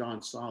 James and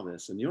John, saw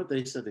this. And you know what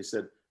they said? They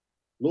said,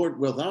 Lord,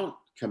 will thou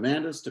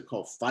command us to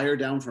call fire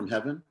down from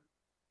heaven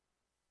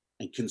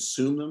and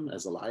consume them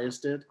as Elias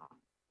did?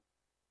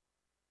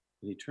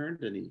 And he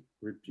turned and he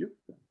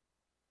rebuked them.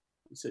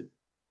 He said,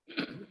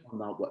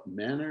 about what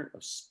manner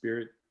of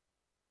spirit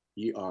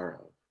ye are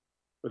of.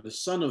 For the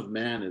Son of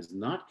Man is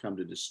not come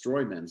to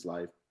destroy men's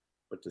life,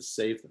 but to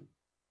save them.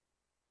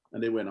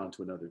 And they went on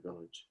to another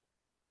village.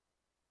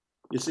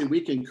 You see,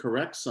 we can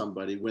correct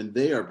somebody when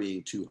they are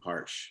being too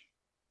harsh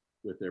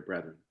with their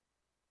brethren,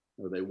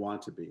 or they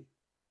want to be.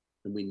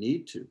 And we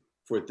need to,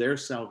 for their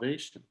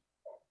salvation.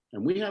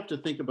 And we have to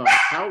think about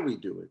how we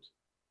do it,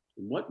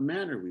 in what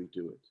manner we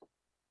do it.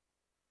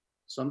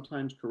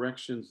 Sometimes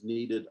corrections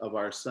needed of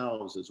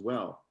ourselves as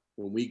well,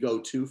 when we go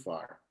too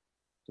far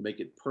to make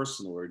it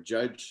personal or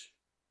judge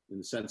in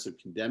the sense of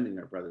condemning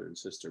our brother and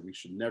sister. We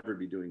should never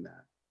be doing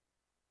that.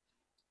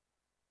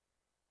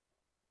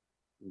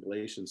 In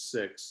Galatians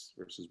 6,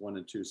 verses 1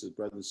 and 2 says,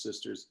 brothers and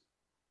sisters,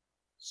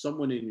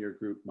 someone in your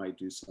group might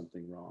do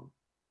something wrong.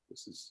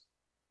 This is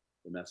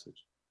the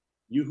message.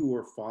 You who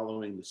are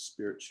following the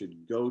Spirit should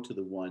go to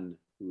the one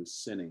who is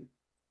sinning.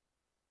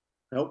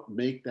 Help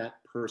make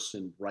that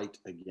person right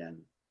again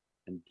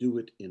and do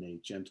it in a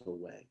gentle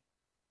way.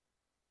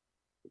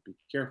 But be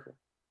careful,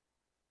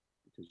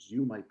 because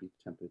you might be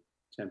tempted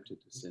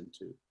to sin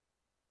too.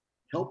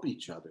 Help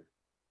each other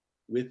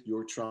with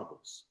your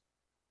troubles.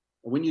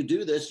 And when you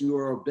do this, you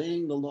are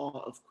obeying the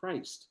law of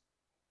Christ.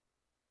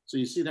 So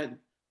you see that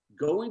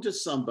going to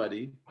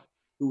somebody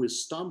who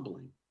is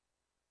stumbling,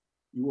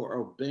 you are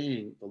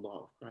obeying the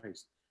law of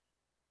Christ.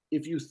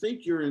 If you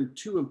think you're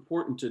too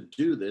important to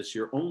do this,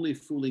 you're only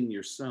fooling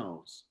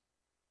yourselves.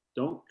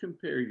 Don't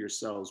compare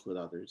yourselves with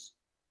others.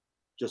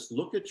 Just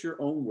look at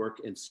your own work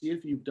and see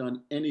if you've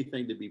done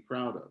anything to be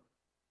proud of.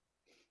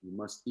 You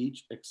must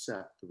each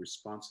accept the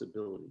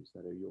responsibilities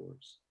that are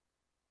yours.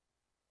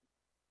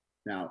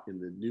 Now, in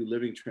the New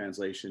Living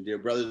Translation, dear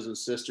brothers and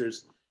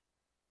sisters,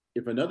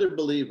 if another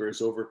believer is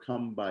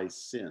overcome by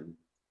sin,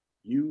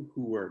 you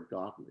who are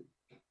godly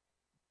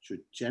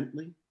should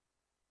gently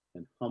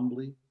and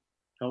humbly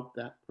help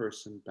that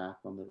person back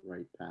on the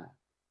right path.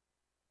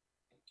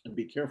 And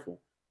be careful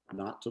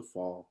not to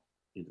fall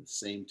into the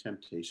same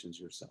temptations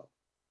yourself.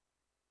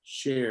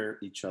 Share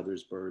each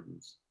other's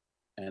burdens,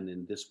 and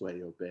in this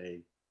way obey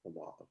the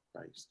law of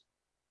Christ.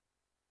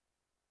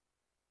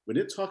 When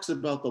it talks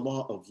about the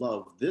law of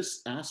love,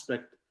 this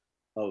aspect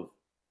of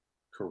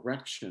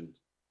correction,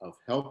 of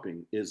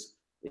helping, is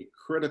a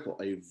critical,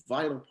 a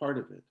vital part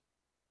of it.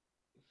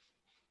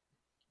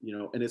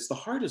 And it's the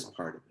hardest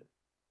part of it.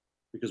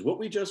 Because what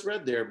we just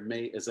read there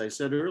may, as I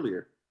said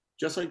earlier,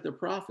 just like the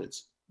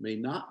prophets, may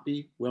not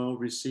be well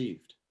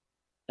received,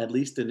 at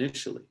least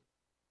initially.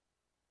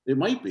 It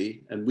might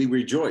be, and we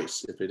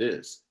rejoice if it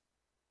is,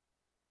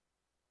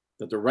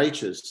 that the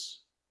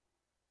righteous,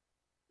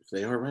 if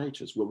they are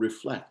righteous, will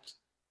reflect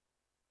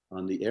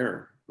on the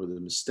error or the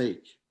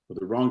mistake or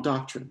the wrong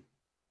doctrine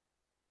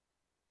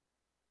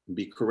and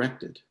be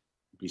corrected,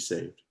 be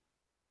saved.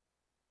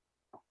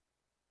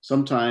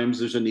 Sometimes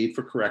there's a need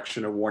for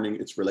correction or warning.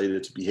 It's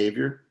related to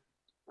behavior,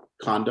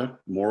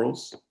 conduct,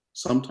 morals.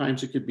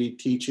 Sometimes it could be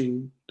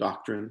teaching,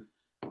 doctrine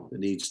that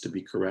needs to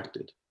be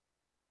corrected.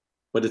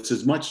 But it's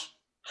as much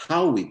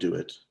how we do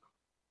it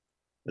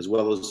as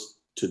well as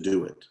to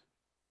do it.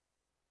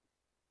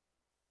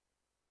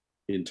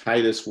 In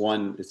Titus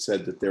 1, it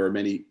said that there are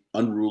many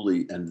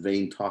unruly and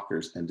vain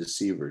talkers and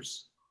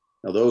deceivers.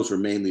 Now, those were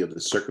mainly of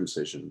the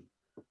circumcision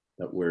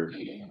that were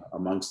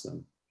amongst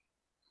them.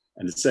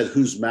 And it said,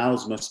 whose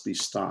mouths must be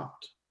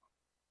stopped,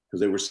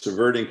 because they were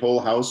subverting whole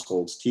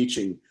households,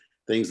 teaching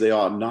things they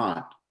ought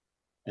not.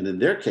 And in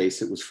their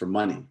case, it was for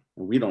money.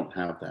 And we don't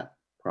have that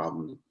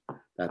problem.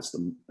 That's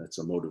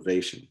a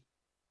motivation.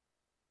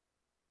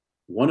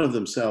 One of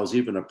themselves,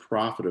 even a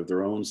prophet of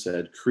their own,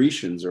 said,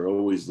 Cretians are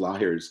always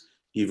liars,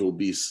 evil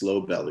beasts, slow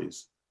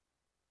bellies.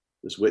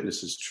 This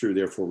witness is true,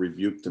 therefore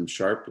rebuke them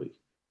sharply,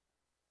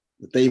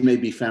 that they may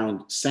be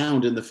found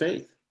sound in the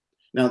faith.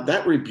 Now,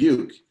 that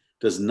rebuke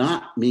does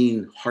not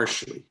mean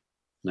harshly.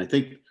 And I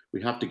think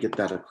we have to get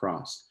that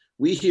across.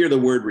 We hear the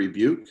word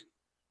rebuke,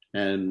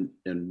 and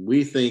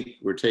we think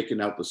we're taking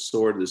out the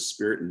sword of the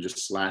Spirit and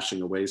just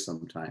slashing away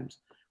sometimes.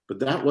 But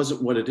that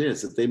wasn't what it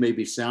is, that they may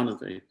be sound in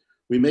the faith.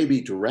 We may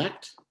be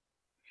direct,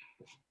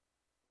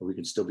 or we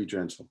can still be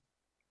gentle.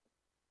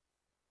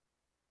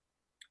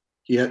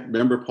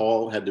 Remember,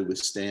 Paul had to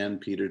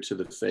withstand Peter to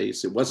the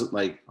face. It wasn't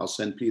like, I'll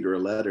send Peter a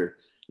letter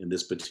in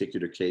this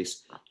particular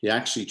case. He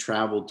actually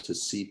traveled to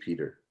see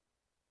Peter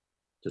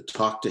to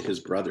talk to his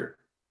brother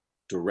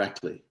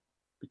directly,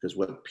 because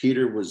what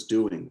Peter was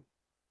doing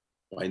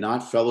by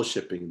not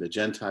fellowshipping the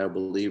Gentile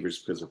believers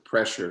because of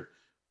pressure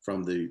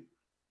from the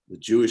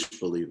Jewish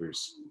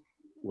believers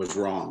was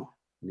wrong.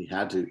 And he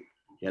had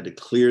to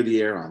clear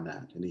the air on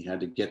that, and he had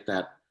to get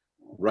that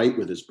right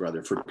with his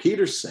brother for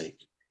Peter's sake.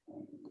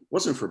 It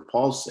wasn't for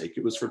Paul's sake,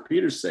 it was for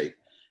Peter's sake.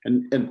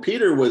 And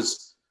Peter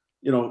was,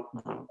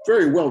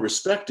 very well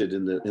respected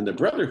in the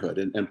brotherhood.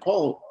 And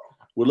Paul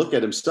would look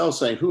at himself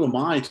saying, who am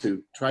I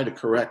to try to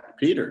correct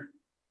Peter?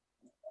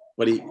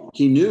 But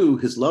he knew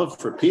his love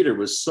for Peter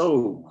was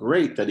so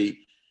great that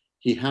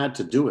he had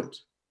to do it.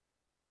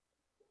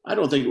 I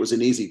don't think it was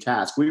an easy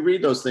task. We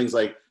read those things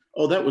like,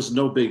 oh, that was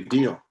no big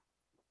deal.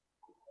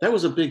 That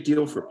was a big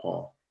deal for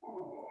Paul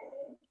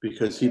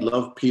because he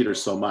loved Peter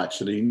so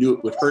much, and he knew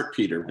it would hurt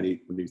Peter when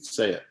he'd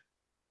say it.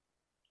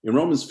 In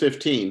Romans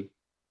 15,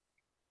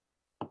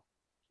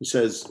 he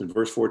says in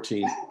verse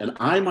 14, and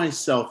I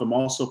myself am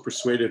also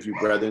persuaded of you,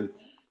 brethren,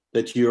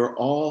 that you are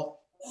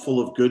all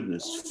full of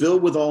goodness,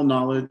 filled with all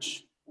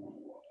knowledge,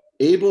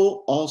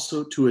 able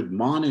also to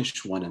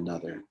admonish one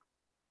another.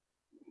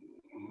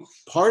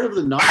 Part of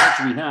the knowledge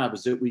we have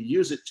is that we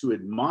use it to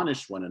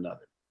admonish one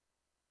another.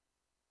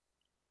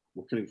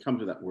 We're going to come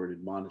to that word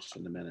admonish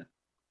in a minute.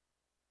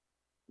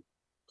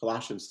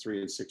 Colossians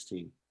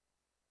 3:16.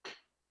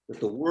 That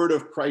the word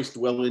of Christ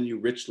dwell in you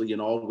richly in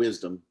all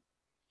wisdom,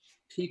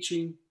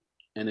 teaching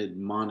and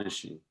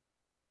admonishing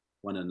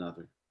one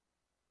another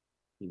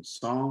in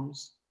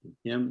psalms, in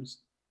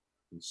hymns,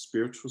 in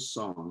spiritual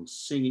songs,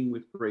 singing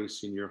with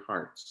grace in your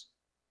hearts.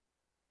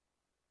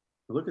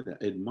 Now look at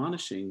that,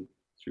 admonishing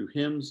through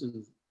hymns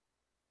and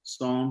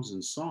psalms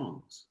and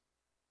songs.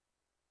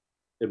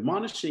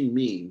 Admonishing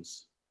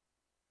means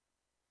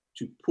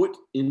to put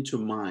into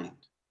mind.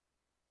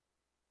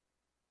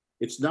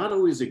 It's not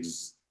always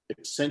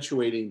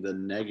accentuating the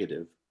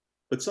negative,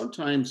 but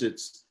sometimes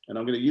it's, and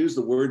I'm going to use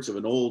the words of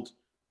an old,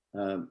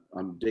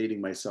 I'm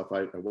dating myself,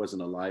 I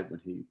wasn't alive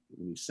when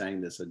he sang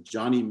this, a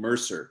Johnny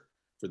Mercer,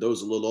 for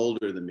those a little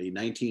older than me,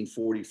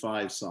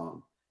 1945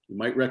 song. You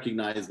might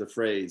recognize the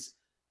phrase,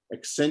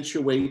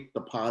 accentuate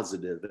the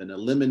positive and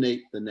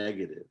eliminate the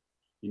negative.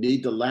 You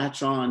need to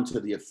latch on to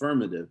the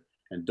affirmative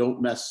and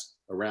don't mess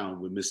around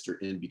with Mr.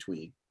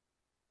 In-Between.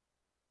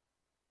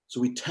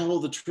 So we tell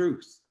the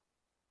truth.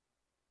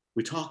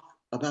 We talk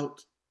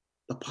about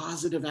the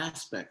positive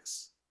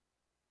aspects.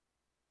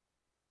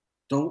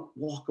 Don't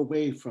walk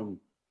away from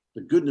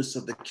the goodness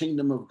of the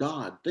kingdom of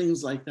God,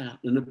 things like that.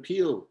 An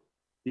appeal.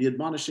 The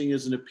admonishing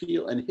is an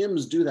appeal, and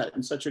hymns do that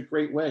in such a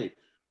great way.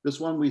 This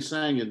one we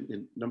sang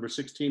in number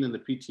 16 in the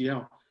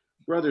PTL.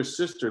 Brother,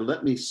 sister,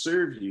 let me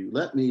serve you.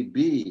 Let me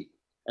be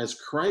as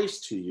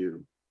Christ to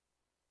you.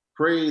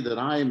 Pray that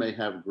I may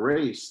have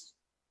grace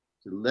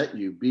to let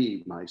you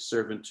be my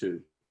servant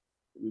too.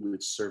 We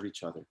would serve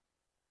each other.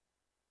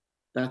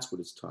 That's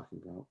what it's talking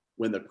about.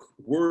 When the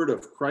word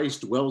of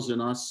Christ dwells in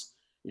us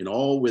in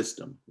all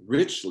wisdom,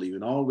 richly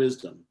in all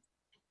wisdom,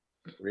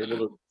 we're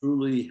able to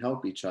truly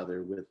help each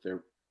other with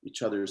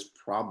each other's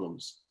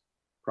problems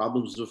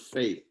of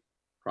faith,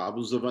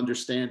 problems of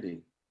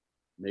understanding.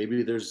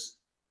 Maybe there's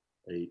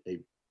a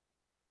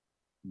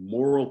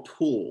moral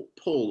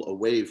pull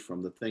away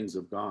from the things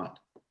of God.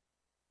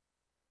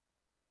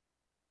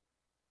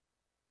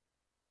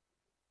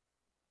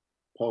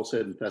 Paul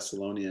said in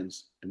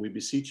Thessalonians, and we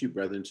beseech you,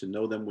 brethren, to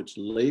know them which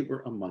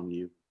labor among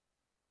you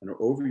and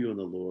are over you in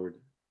the Lord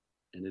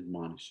and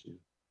admonish you.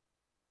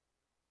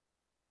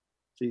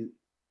 See,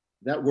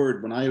 that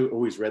word, when I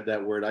always read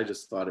that word, I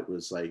just thought it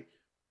was like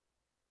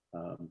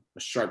a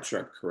sharp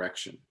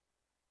correction.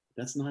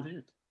 That's not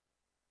it.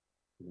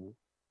 It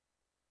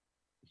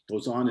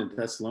goes on in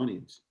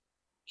Thessalonians.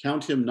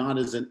 Count him not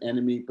as an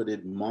enemy, but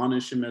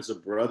admonish him as a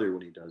brother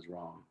when he does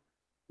wrong.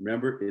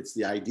 Remember, it's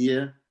the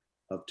idea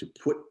of to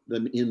put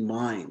them in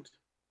mind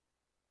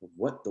of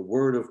what the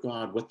word of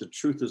God, what the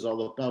truth is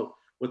all about,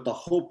 what the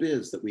hope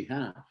is that we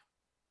have.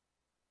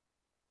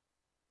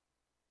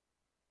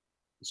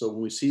 So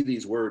when we see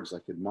these words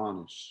like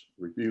admonish,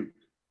 rebuke,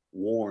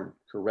 warn,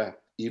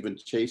 correct, even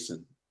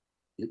chasten,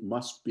 it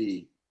must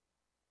be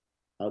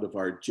out of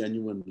our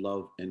genuine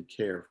love and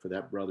care for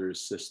that brother or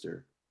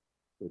sister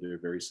for their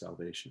very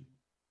salvation.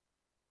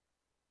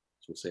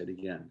 So we'll say it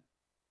again.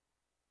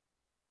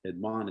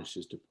 Admonish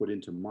is to put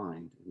into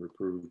mind and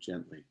reprove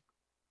gently.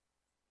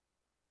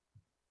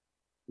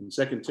 In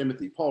 2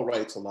 Timothy, Paul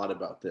writes a lot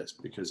about this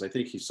because I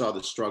think he saw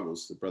the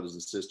struggles the brothers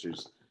and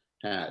sisters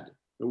had.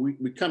 But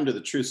we come to the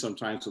truth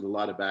sometimes with a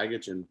lot of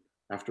baggage, and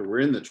after we're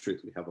in the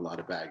truth, we have a lot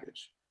of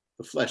baggage.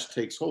 The flesh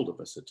takes hold of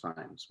us at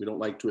times. We don't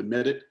like to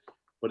admit it,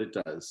 but it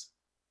does.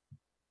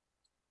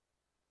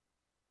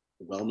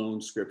 A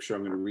well-known scripture,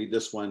 I'm going to read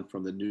this one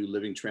from the New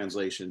Living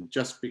Translation,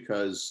 just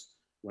because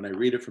when I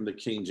read it from the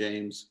King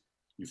James,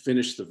 you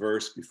finish the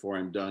verse before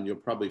I'm done. You'll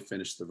probably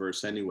finish the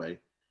verse anyway.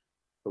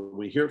 But when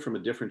we hear it from a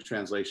different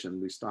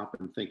translation, we stop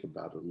and think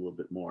about it a little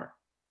bit more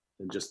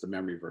than just the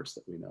memory verse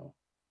that we know.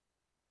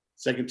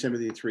 2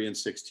 Timothy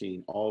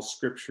 3:16, all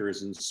scripture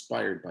is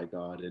inspired by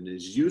God and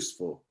is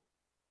useful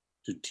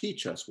to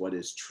teach us what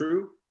is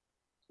true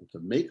and to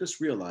make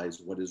us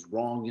realize what is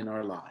wrong in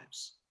our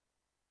lives.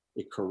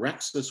 It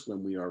corrects us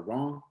when we are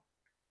wrong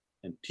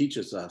and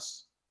teaches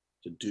us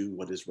to do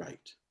what is right.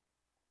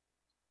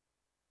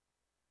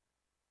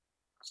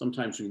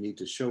 Sometimes we need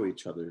to show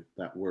each other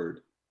that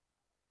word.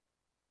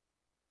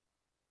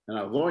 And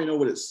although I know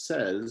what it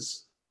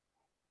says,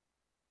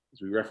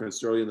 as we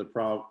referenced earlier in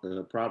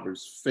the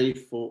Proverbs,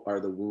 faithful are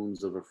the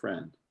wounds of a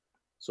friend.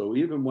 So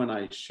even when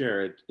I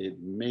share it, it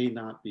may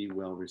not be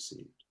well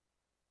received.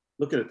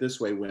 Look at it this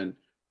way: when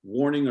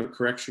warning or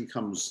correction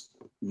comes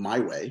my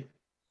way,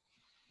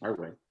 our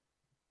way,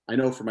 I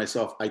know for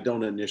myself, I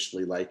don't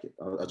initially like it.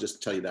 I'll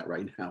just tell you that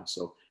right now.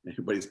 So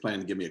everybody's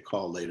planning to give me a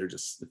call later,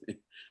 just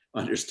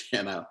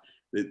understand how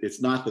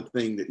it's not the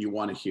thing that you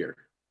want to hear.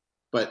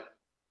 But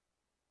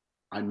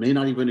I may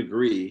not even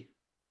agree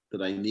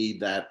that I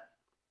need that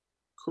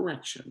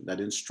correction,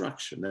 that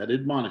instruction, that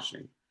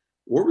admonishing,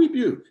 or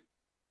rebuke.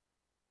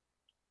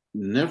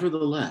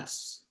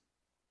 Nevertheless,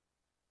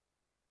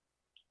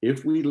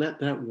 if we let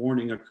that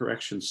warning or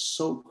correction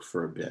soak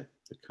for a bit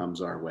that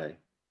comes our way,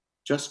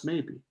 just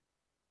maybe,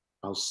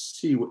 I'll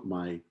see what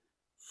my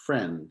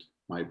friend,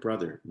 my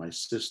brother, my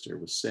sister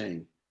was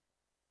saying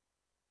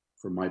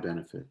for my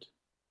benefit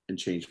and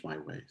change my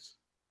ways.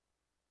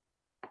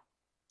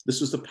 This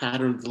was the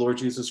pattern of the Lord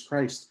Jesus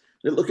Christ.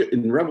 Look at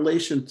in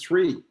Revelation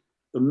 3,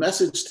 the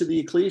message to the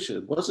ecclesia.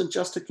 It wasn't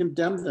just to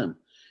condemn them.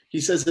 He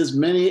says, as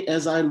many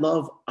as I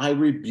love, I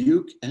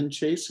rebuke and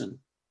chasten.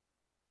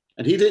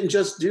 And he didn't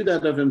just do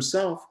that of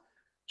himself.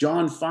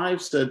 John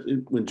 5 said,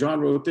 when John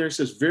wrote there, he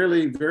says,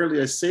 verily,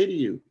 verily, I say to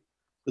you,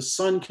 the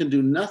Son can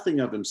do nothing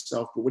of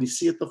himself, but what he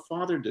seeth the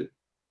Father do.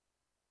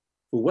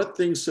 For what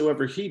things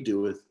soever he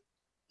doeth,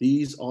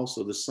 these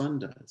also the Son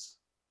does.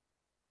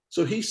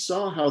 So he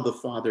saw how the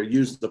Father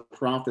used the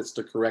prophets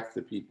to correct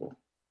the people.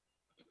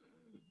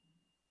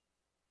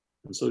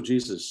 And so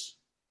Jesus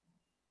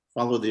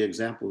followed the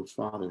example of the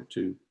Father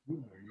to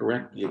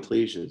correct the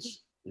ecclesias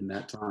in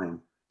that time,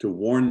 to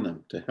warn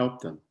them, to help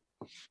them.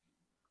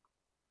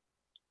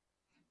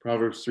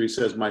 Proverbs 3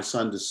 says, my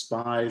son,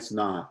 despise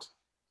not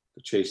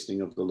the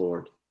chastening of the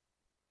Lord,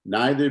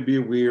 neither be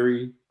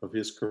weary of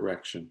his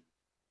correction.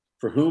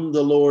 For whom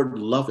the Lord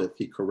loveth,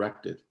 he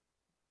corrected,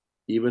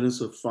 even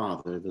as a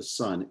father, the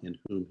son in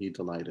whom he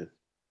delighteth.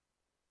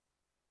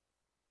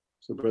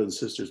 So, brothers and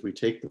sisters, we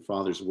take the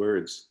Father's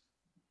words.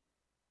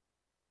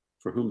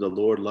 For whom the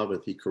Lord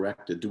loveth, he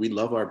corrected. Do we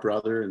love our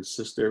brother and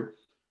sister?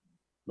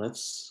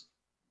 Let's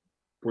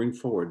bring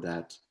forward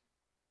that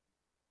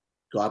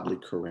godly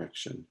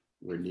correction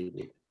where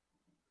needed,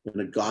 in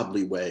a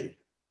godly way,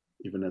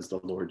 even as the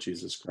Lord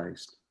Jesus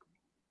Christ.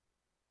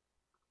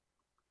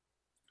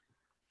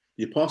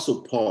 The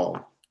Apostle Paul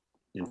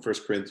in 1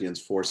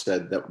 Corinthians 4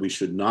 said that we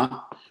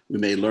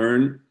may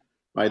learn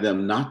by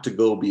them not to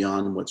go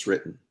beyond what's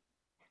written.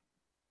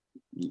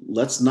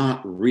 Let's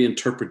not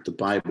reinterpret the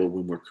Bible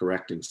when we're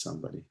correcting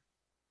somebody.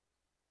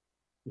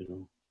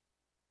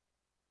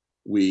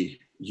 We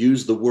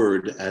use the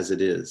word as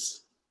it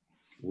is.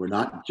 We're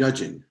not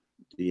judging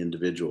the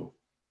individual.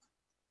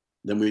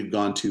 Then we've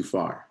gone too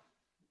far.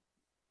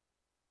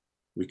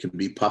 We can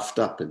be puffed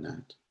up in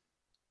that.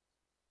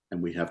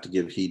 And we have to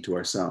give heed to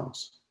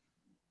ourselves.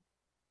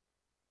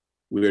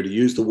 We are to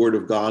use the word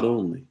of God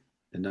only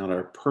and not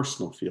our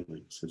personal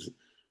feelings.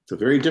 It's a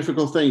very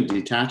difficult thing,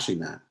 detaching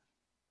that.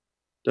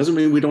 Doesn't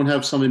mean we don't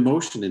have some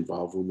emotion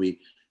involved when we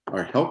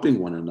are helping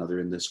one another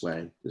in this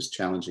way, this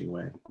challenging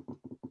way.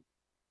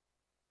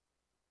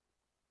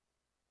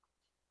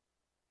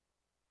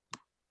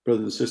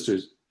 Brothers and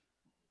sisters,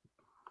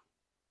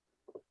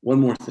 one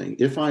more thing.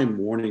 If I'm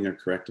warning or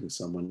correcting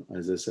someone,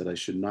 as I said, I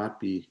should not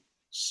be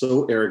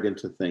so arrogant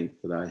to think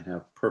that I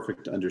have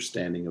perfect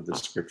understanding of the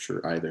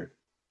scripture either,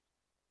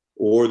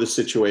 or the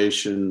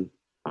situation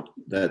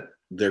that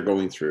they're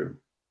going through.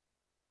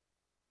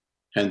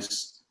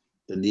 Hence,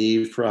 the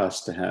need for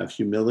us to have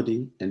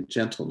humility and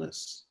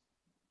gentleness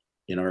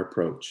in our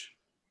approach.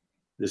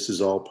 This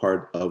is all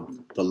part of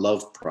the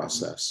love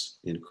process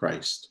in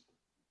Christ.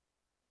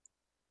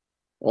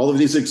 All of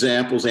these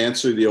examples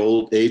answer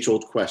the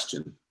age-old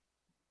question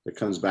that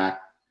comes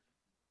back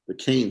that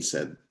Cain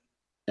said,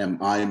 am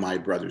I my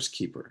brother's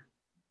keeper?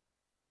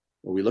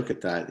 Well, we look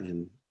at that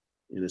in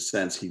a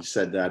sense, he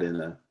said that in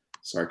a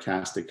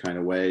sarcastic kind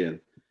of way, and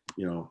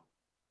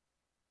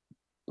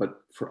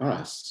but for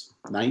us,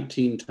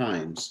 19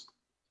 times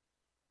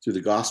through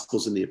the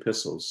Gospels and the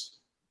epistles,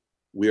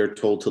 we are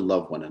told to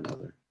love one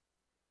another.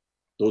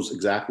 Those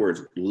exact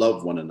words,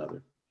 love one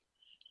another.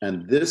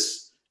 And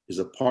this is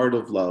a part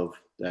of love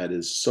that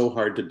is so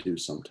hard to do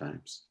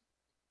sometimes.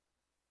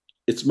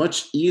 It's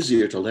much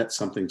easier to let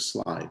something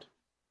slide.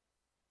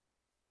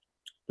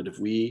 But if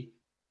we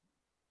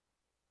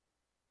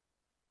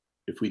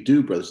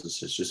do, brothers and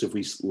sisters, if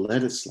we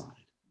let it slide,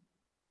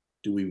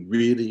 do we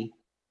really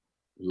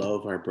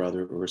love our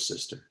brother or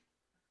sister?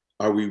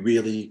 Are we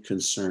really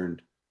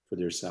concerned for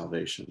their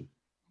salvation?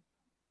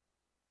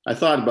 I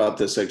thought about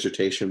this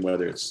exhortation,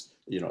 whether it's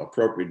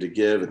appropriate to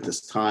give at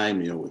this time,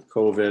 with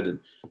COVID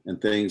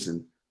and things.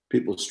 And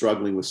people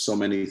struggling with so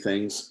many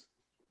things.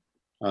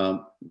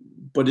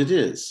 But it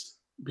is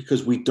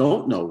because we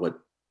don't know what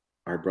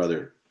our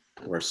brother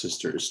or our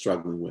sister is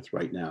struggling with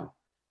right now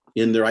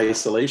in their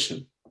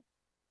isolation.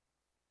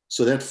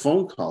 So that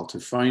phone call to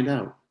find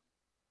out,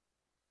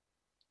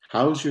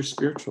 how's your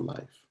spiritual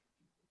life?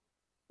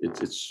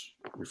 It's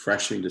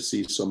refreshing to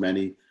see so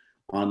many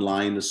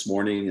online this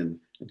morning and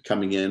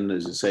coming in,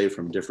 as you say,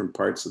 from different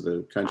parts of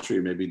the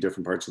country, maybe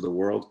different parts of the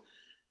world.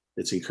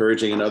 It's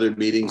encouraging, and other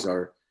meetings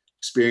are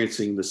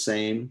experiencing the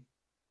same.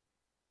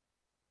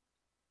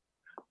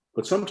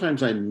 But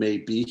sometimes I may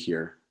be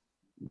here,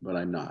 but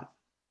I'm not.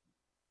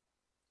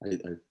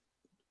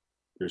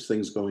 There's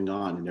things going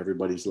on in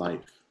everybody's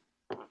life.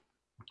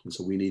 And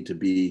so we need to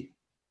be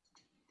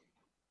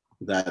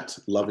that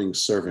loving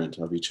servant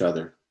of each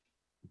other.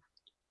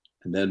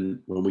 And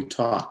then when we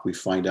talk, we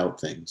find out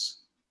things.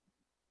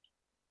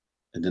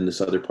 And then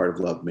this other part of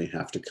love may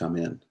have to come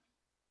in.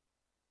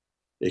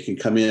 It can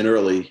come in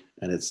early,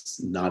 and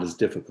it's not as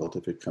difficult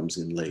if it comes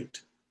in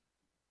late.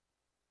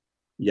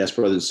 Yes,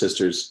 brothers and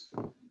sisters,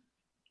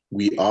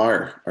 we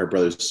are our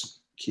brother's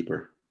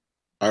keeper.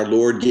 Our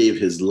Lord gave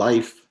his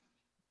life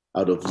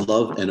out of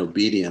love and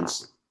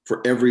obedience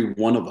for every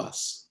one of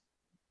us.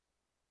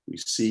 We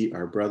see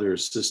our brother or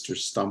sister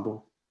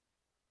stumble.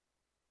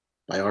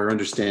 By our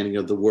understanding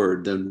of the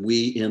word, then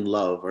we in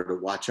love are to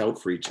watch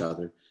out for each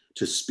other,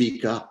 to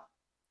speak up,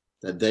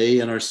 that they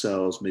and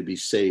ourselves may be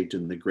saved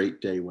in the great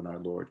day when our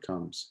Lord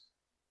comes.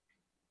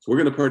 So we're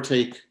going to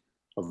partake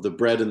of the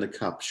bread and the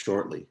cup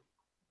shortly.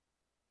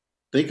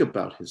 Think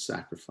about his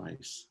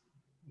sacrifice.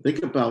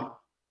 Think about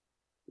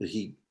that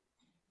he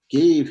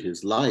gave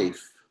his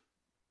life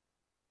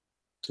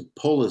to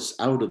pull us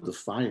out of the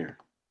fire,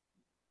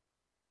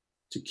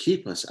 to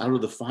keep us out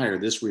of the fire,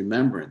 this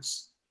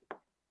remembrance.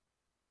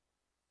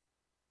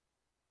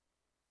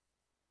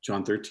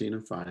 John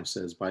 13:5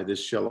 says, by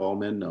this shall all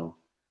men know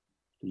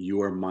that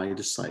you are my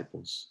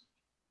disciples,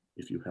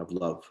 if you have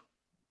love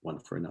one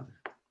for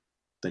another.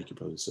 Thank you,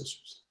 brothers and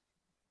sisters.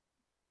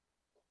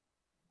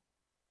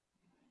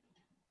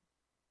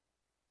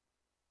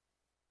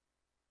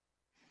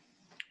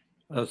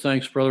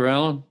 Thanks, Brother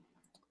Allen.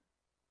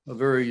 A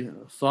very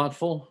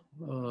thoughtful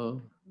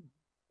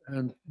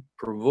and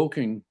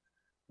provoking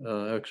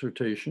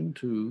exhortation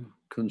to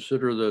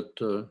consider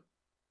that,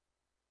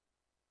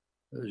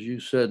 as you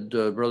said,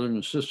 brothers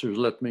and sisters,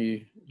 let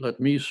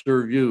me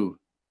serve you.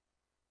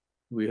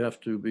 We have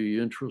to be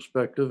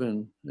introspective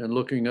and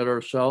looking at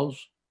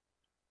ourselves,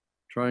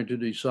 trying to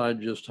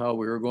decide just how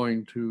we are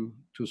going to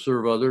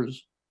serve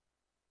others.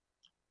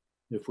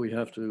 If we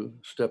have to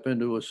step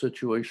into a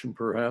situation,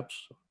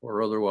 perhaps,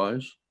 or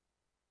otherwise.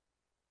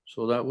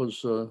 So that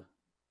was a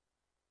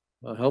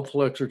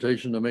helpful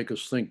exhortation to make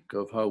us think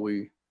of how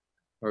we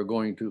are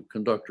going to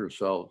conduct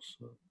ourselves.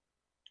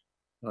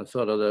 I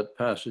thought of that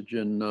passage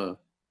in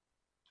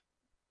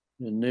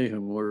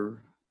Nahum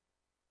where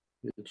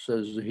it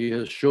says, he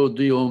has showed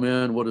thee, O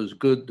man, what is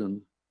good,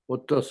 and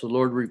what doth the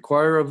Lord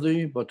require of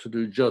thee, but to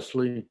do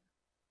justly,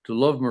 to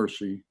love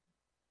mercy,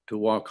 to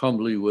walk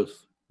humbly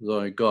with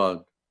thy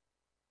God.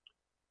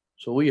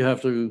 So we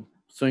have to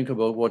think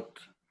about what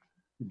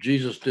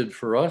Jesus did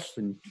for us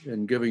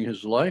in giving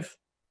his life,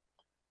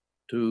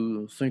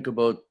 to think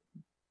about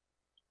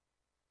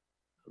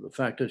the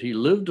fact that he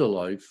lived a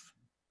life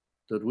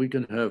that we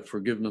can have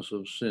forgiveness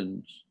of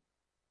sins,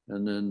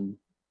 and then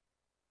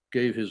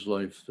gave his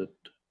life that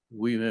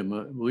we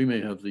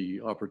may have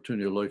the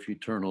opportunity of life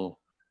eternal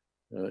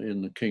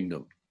in the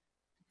kingdom.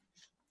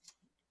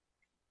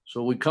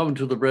 So we come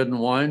to the bread and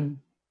wine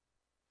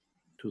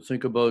to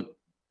think about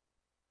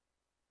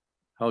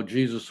how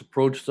Jesus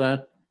approached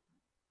that.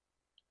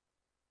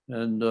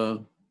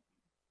 And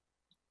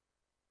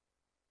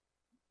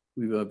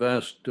we've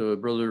asked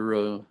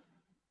Brother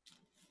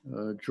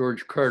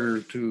George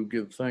Carter to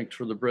give thanks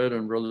for the bread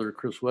and Brother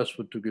Chris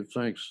Westwood to give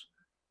thanks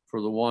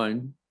for the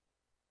wine.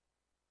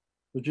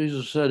 But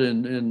Jesus said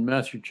in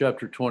Matthew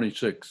chapter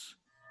 26,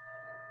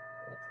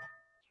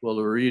 while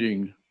they were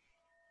eating,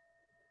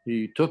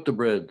 he took the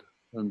bread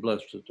and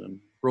blessed it and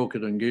broke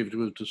it and gave it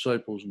to his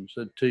disciples and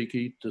said, take,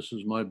 eat, this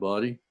is my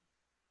body.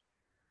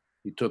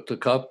 He took the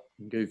cup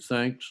and gave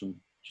thanks and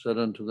said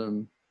unto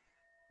them,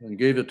 and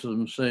gave it to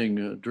them,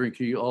 saying, drink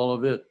ye all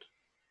of it,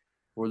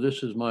 for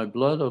this is my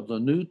blood of the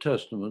New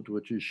Testament,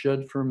 which is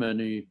shed for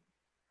many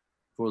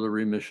for the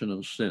remission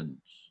of sins.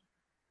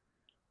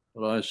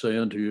 But I say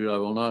unto you, I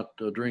will not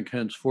drink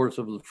henceforth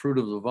of the fruit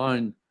of the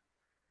vine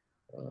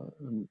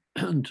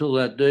until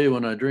that day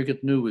when I drink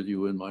it new with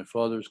you in my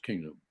Father's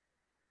kingdom.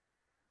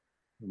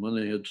 And when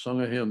they had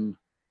sung a hymn,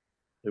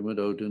 they went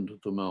out into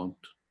the Mount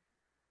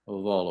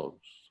of Olives.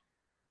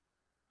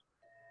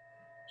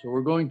 So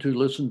we're going to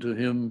listen to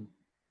hymn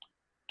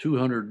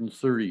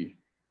 230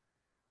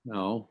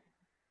 now.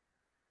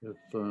 If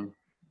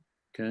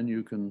Ken,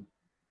 you can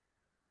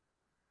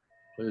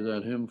play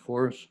that hymn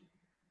for us.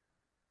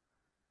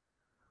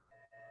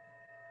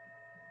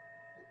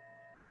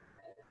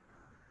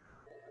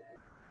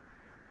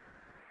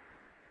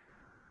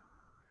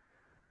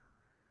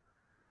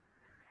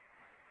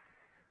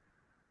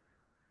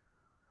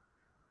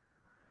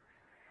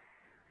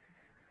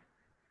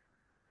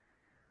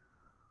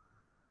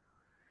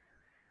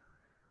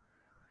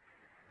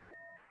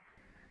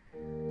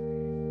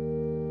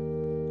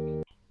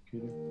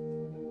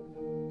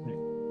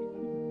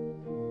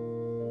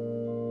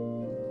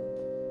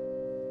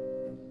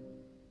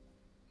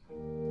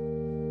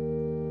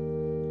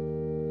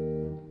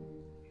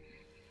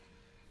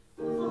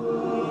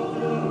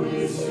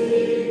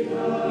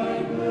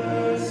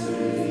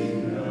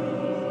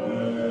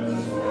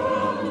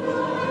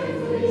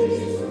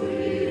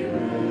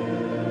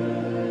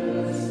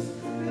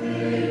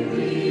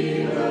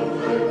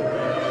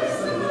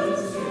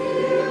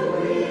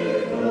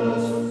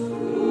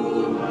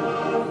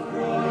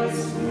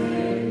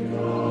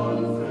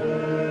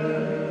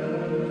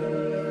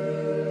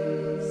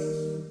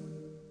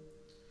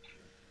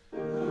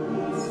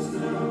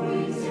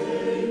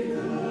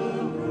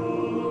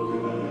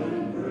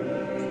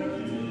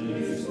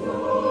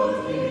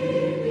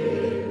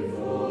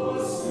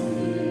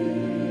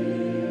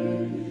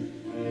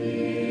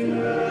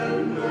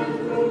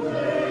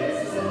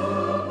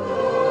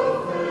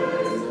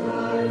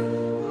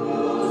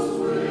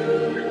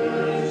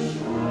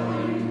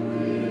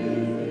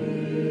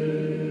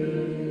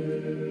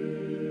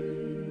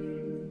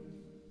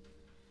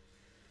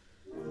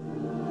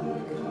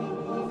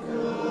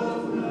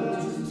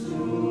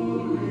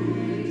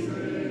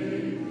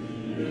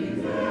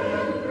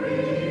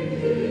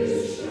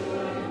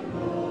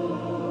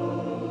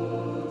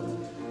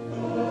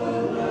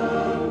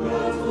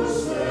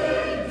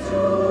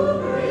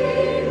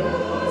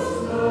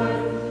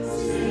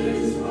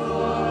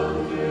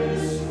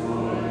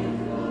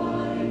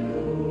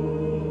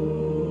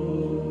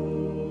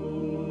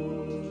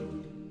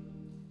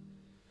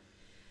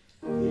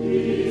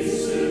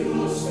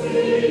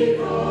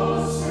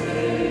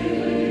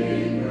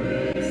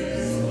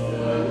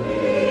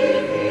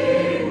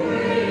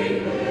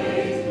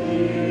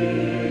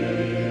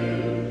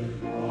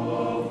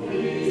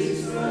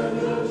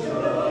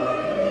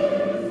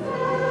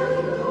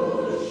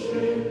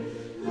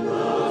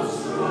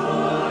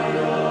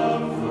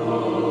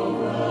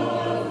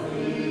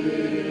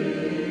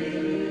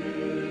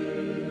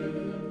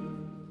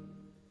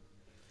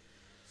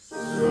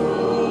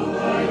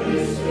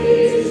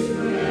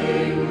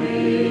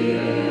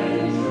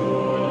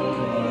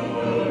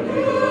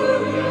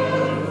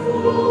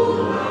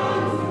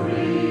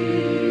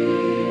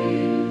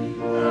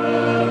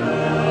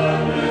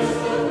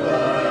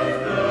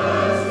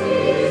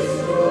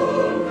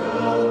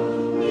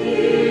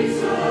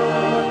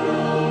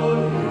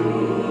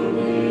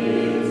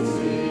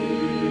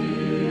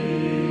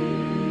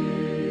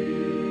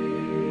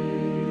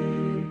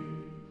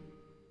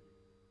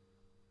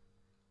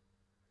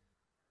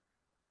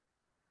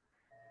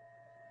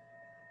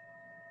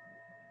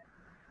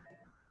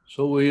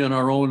 So we in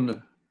our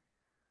own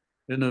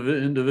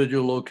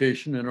individual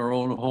location in our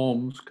own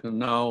homes can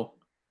now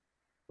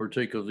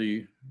partake of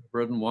the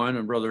bread and wine,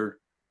 and Brother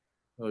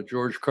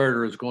George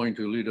Carter is going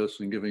to lead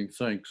us in giving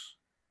thanks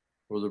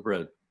for the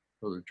bread.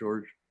 Brother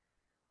George.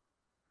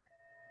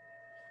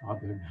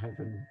 Father in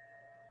heaven,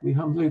 we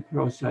humbly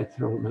approach thy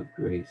throne of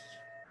grace.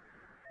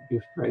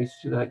 Give praise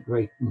to that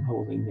great and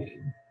holy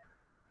name.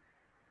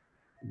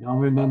 We now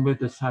remember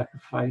the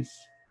sacrifice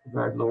of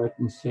our Lord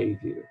and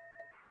Savior.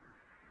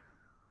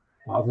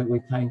 Father, we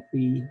thank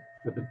thee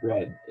for the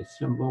bread, a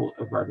symbol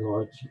of our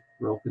Lord's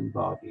broken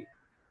body.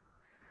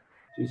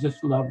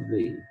 Jesus loved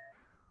thee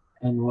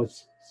and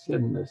was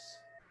sinless.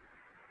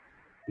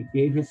 He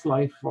gave his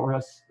life for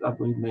us that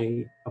we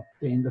may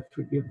obtain the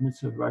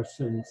forgiveness of our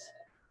sins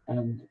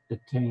and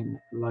attain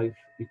life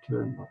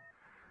eternal.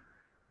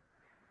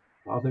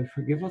 Father,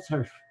 forgive us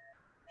our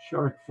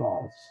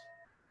shortfalls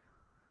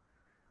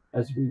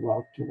as we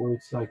walk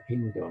towards thy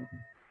kingdom.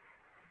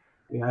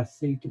 We ask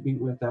thee to be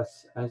with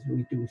us as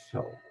we do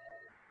so.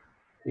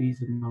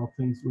 These and all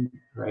things we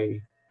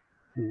pray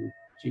through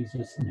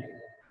Jesus' name.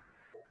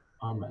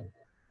 Amen.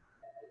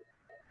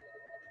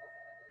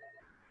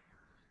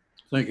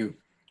 Thank you.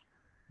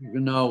 You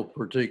can now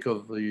partake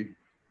of the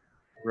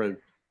bread.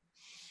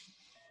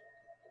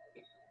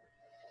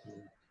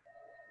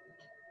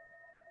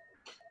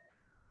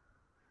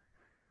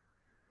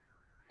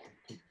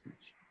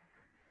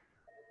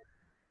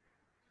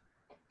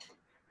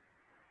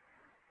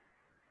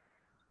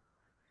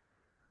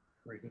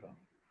 Break it up.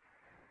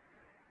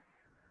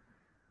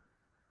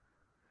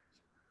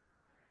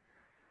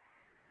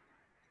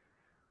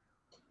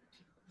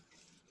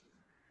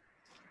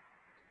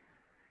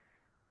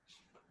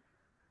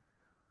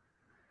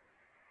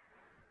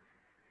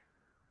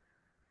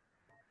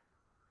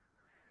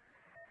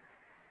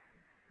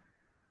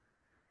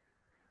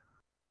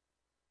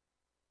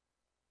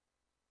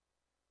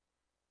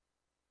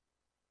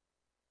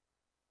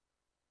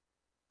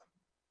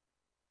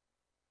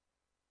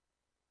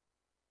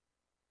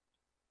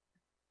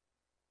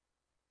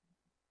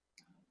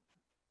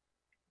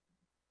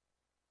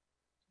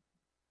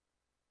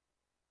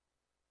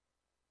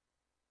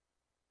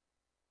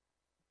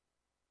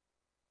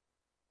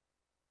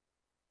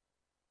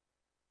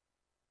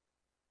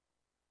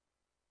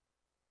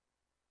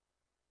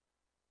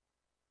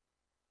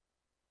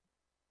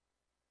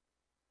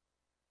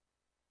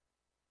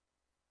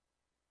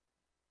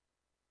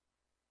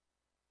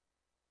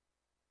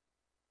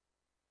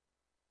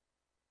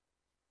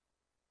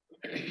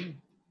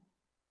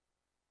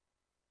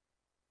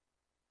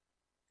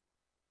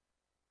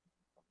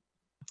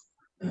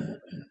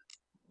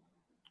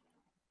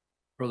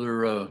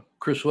 Brother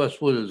Chris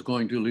Westwood is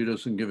going to lead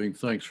us in giving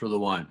thanks for the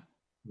wine.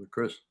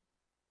 Chris.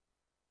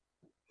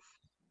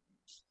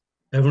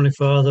 Heavenly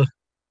Father,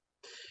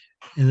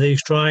 in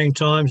these trying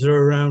times that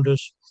are around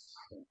us,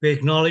 we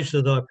acknowledge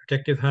that thy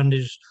protective hand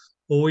is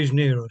always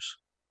near us.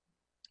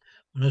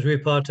 And as we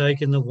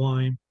partake in the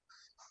wine,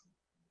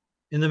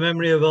 in the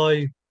memory of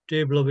thy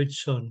dear beloved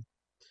Son,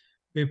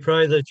 we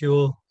pray that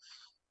you'll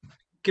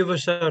give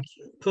us that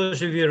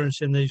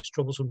perseverance in these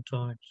troublesome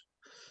times,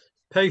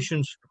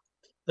 patience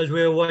as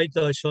we await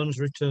thy Son's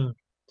return.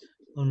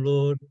 And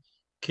Lord,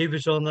 keep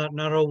us on that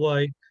narrow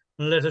way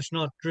and let us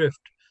not drift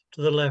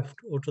to the left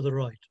or to the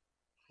right.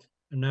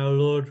 And now,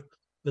 Lord,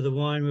 with the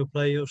wine we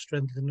pray you'll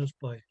strengthen us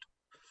by it.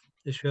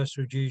 This we ask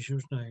through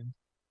Jesus' name.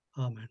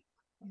 Amen.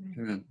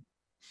 Amen.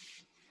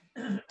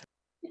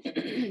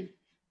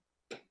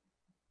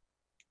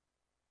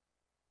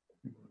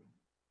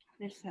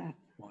 There's that.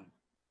 Wine.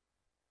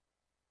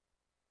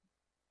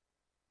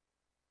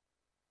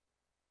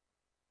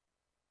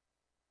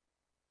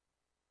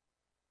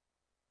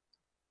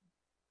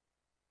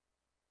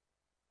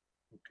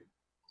 Okay.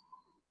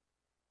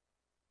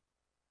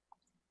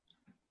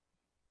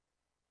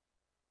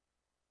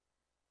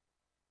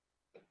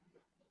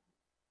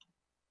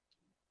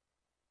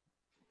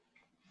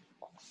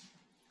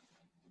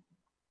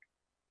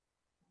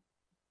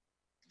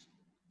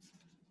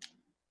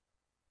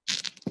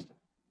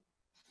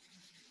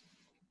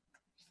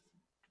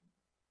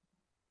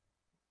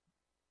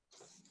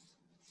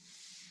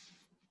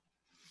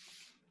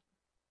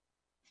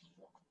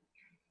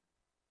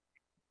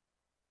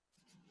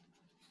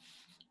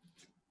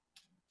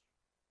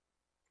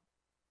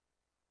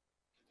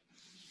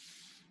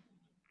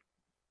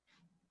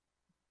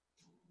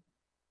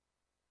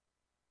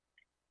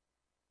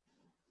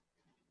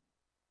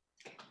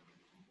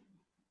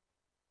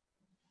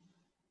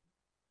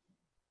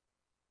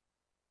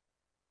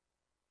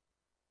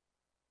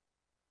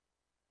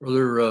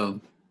 Brother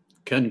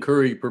Ken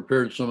Curry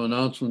prepared some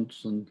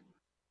announcements and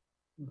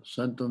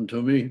sent them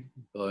to me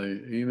by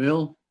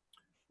email,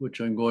 which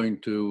I'm going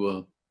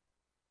to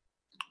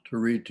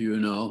read to you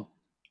now.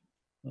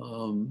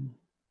 I'd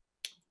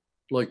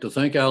like to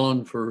thank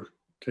Alan for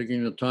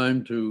taking the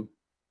time to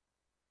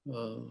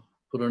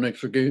put an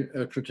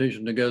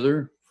exhortation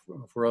together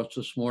for us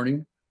this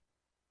morning.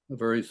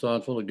 Very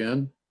thoughtful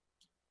again.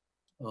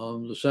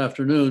 This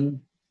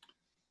afternoon,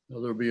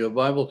 There'll be a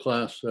Bible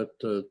class at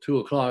 2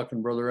 o'clock,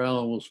 and Brother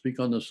Allen will speak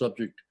on the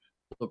subject,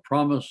 the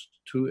promise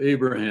to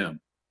Abraham.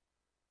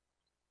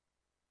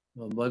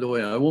 By the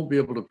way, I won't be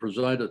able to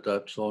preside at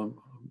that, so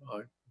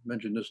I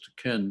mentioned this to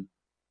Ken.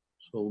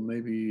 So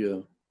maybe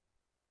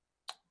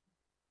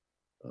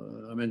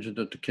I mentioned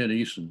it to Ken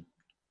Eason.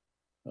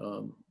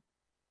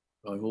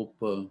 I hope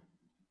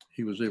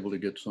he was able to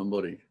get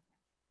somebody.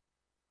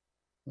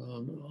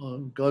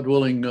 God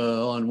willing,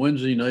 on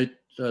Wednesday night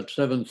at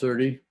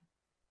 7:30,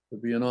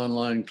 there'll be an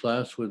online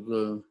class with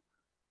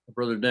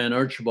Brother Dan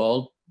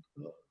Archibald.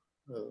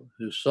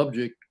 His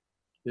subject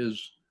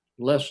is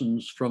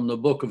lessons from the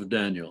book of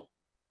Daniel.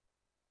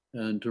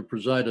 And to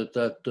preside at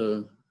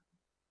that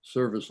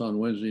service on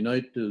Wednesday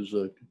night is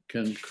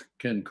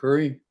Ken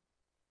Curry.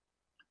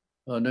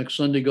 Next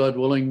Sunday, God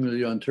willing,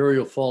 the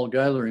Ontario Fall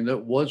Gathering that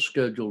was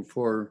scheduled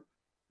for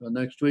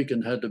next week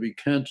and had to be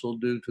canceled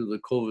due to the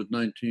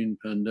COVID-19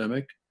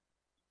 pandemic.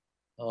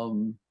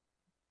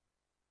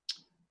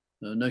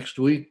 Next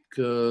week,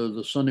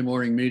 the Sunday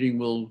morning meeting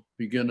will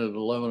begin at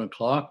 11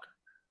 o'clock.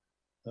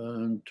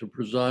 And to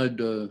preside,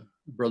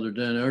 Brother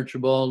Dan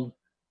Archibald,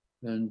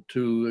 and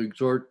to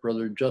exhort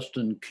Brother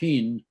Justin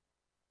Keene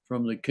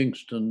from the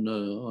Kingston,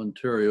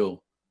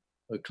 Ontario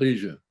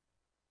Ecclesia.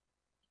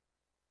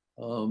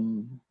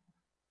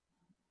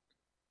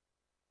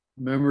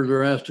 Members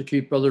are asked to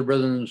keep other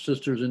brethren and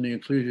sisters in the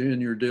Ecclesia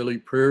in your daily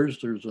prayers.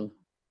 There's a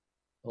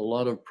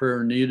lot of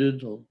prayer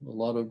needed, a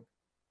lot of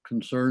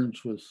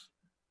concerns with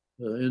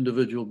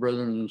individual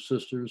brethren and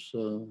sisters.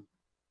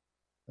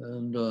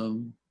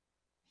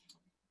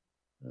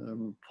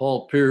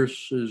 Paul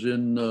Pierce is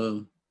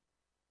in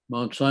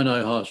Mount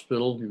Sinai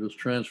Hospital. He was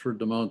transferred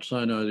to Mount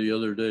Sinai the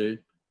other day,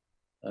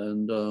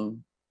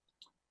 and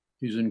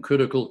he's in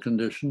critical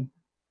condition.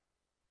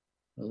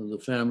 The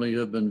family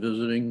have been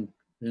visiting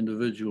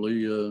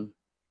individually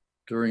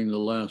during the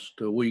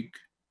last week.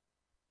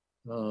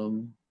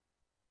 The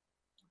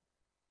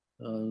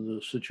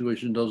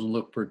situation doesn't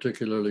look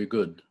particularly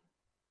good.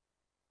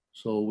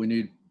 So we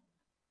need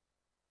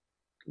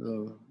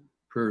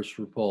prayers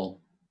for Paul.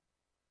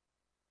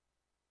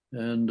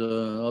 And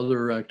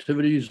other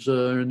activities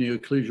in the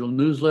ecclesial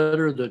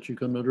newsletter that you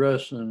can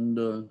address.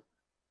 And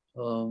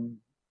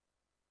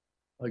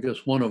I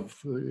guess one of,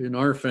 in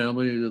our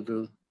family,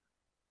 the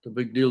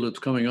big deal that's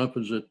coming up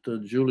is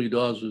that Julie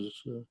Dawes is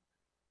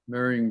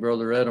marrying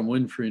Brother Adam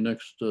Winfrey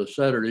next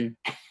Saturday.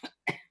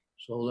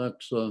 So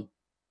that's, from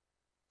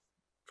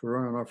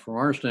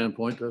our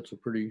standpoint, that's a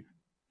pretty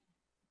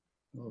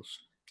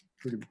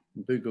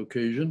big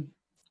occasion.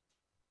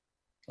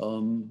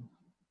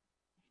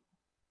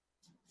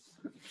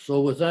 So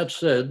with that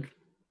said,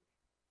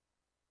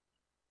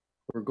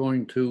 we're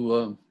going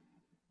to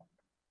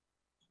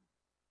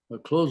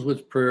close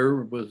with prayer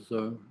with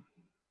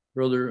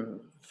Brother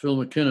Phil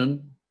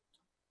McKinnon,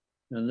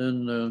 and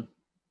then there'll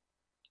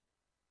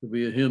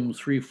be a hymn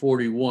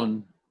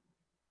 341.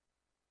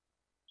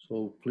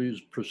 So please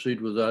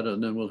proceed with that,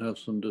 and then we'll have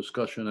some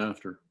discussion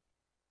after.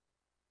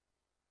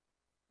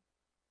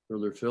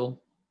 Brother Phil.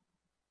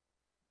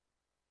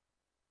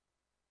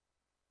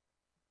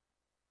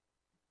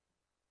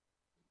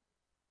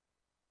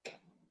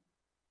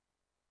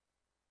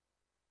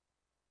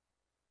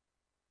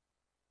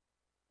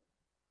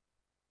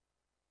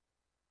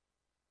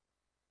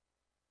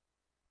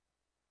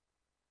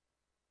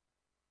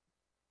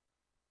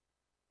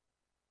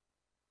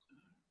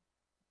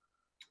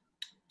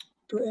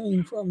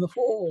 Straying from the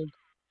fold.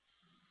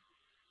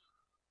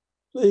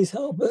 Please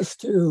help us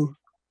to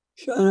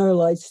shine our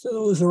lights to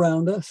those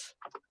around us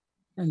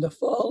and to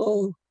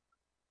follow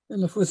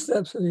in the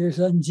footsteps of your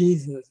Son,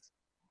 Jesus.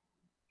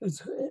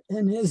 It's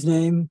in his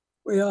name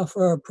we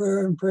offer our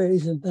prayer and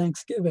praise and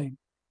thanksgiving.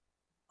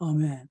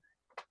 Amen.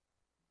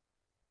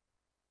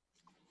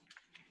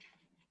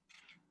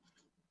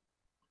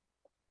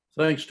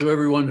 Thanks to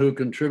everyone who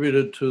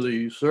contributed to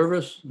the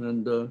service,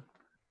 and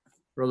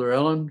Brother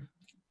Allen,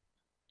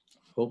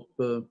 hope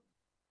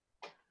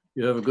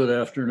you have a good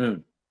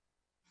afternoon.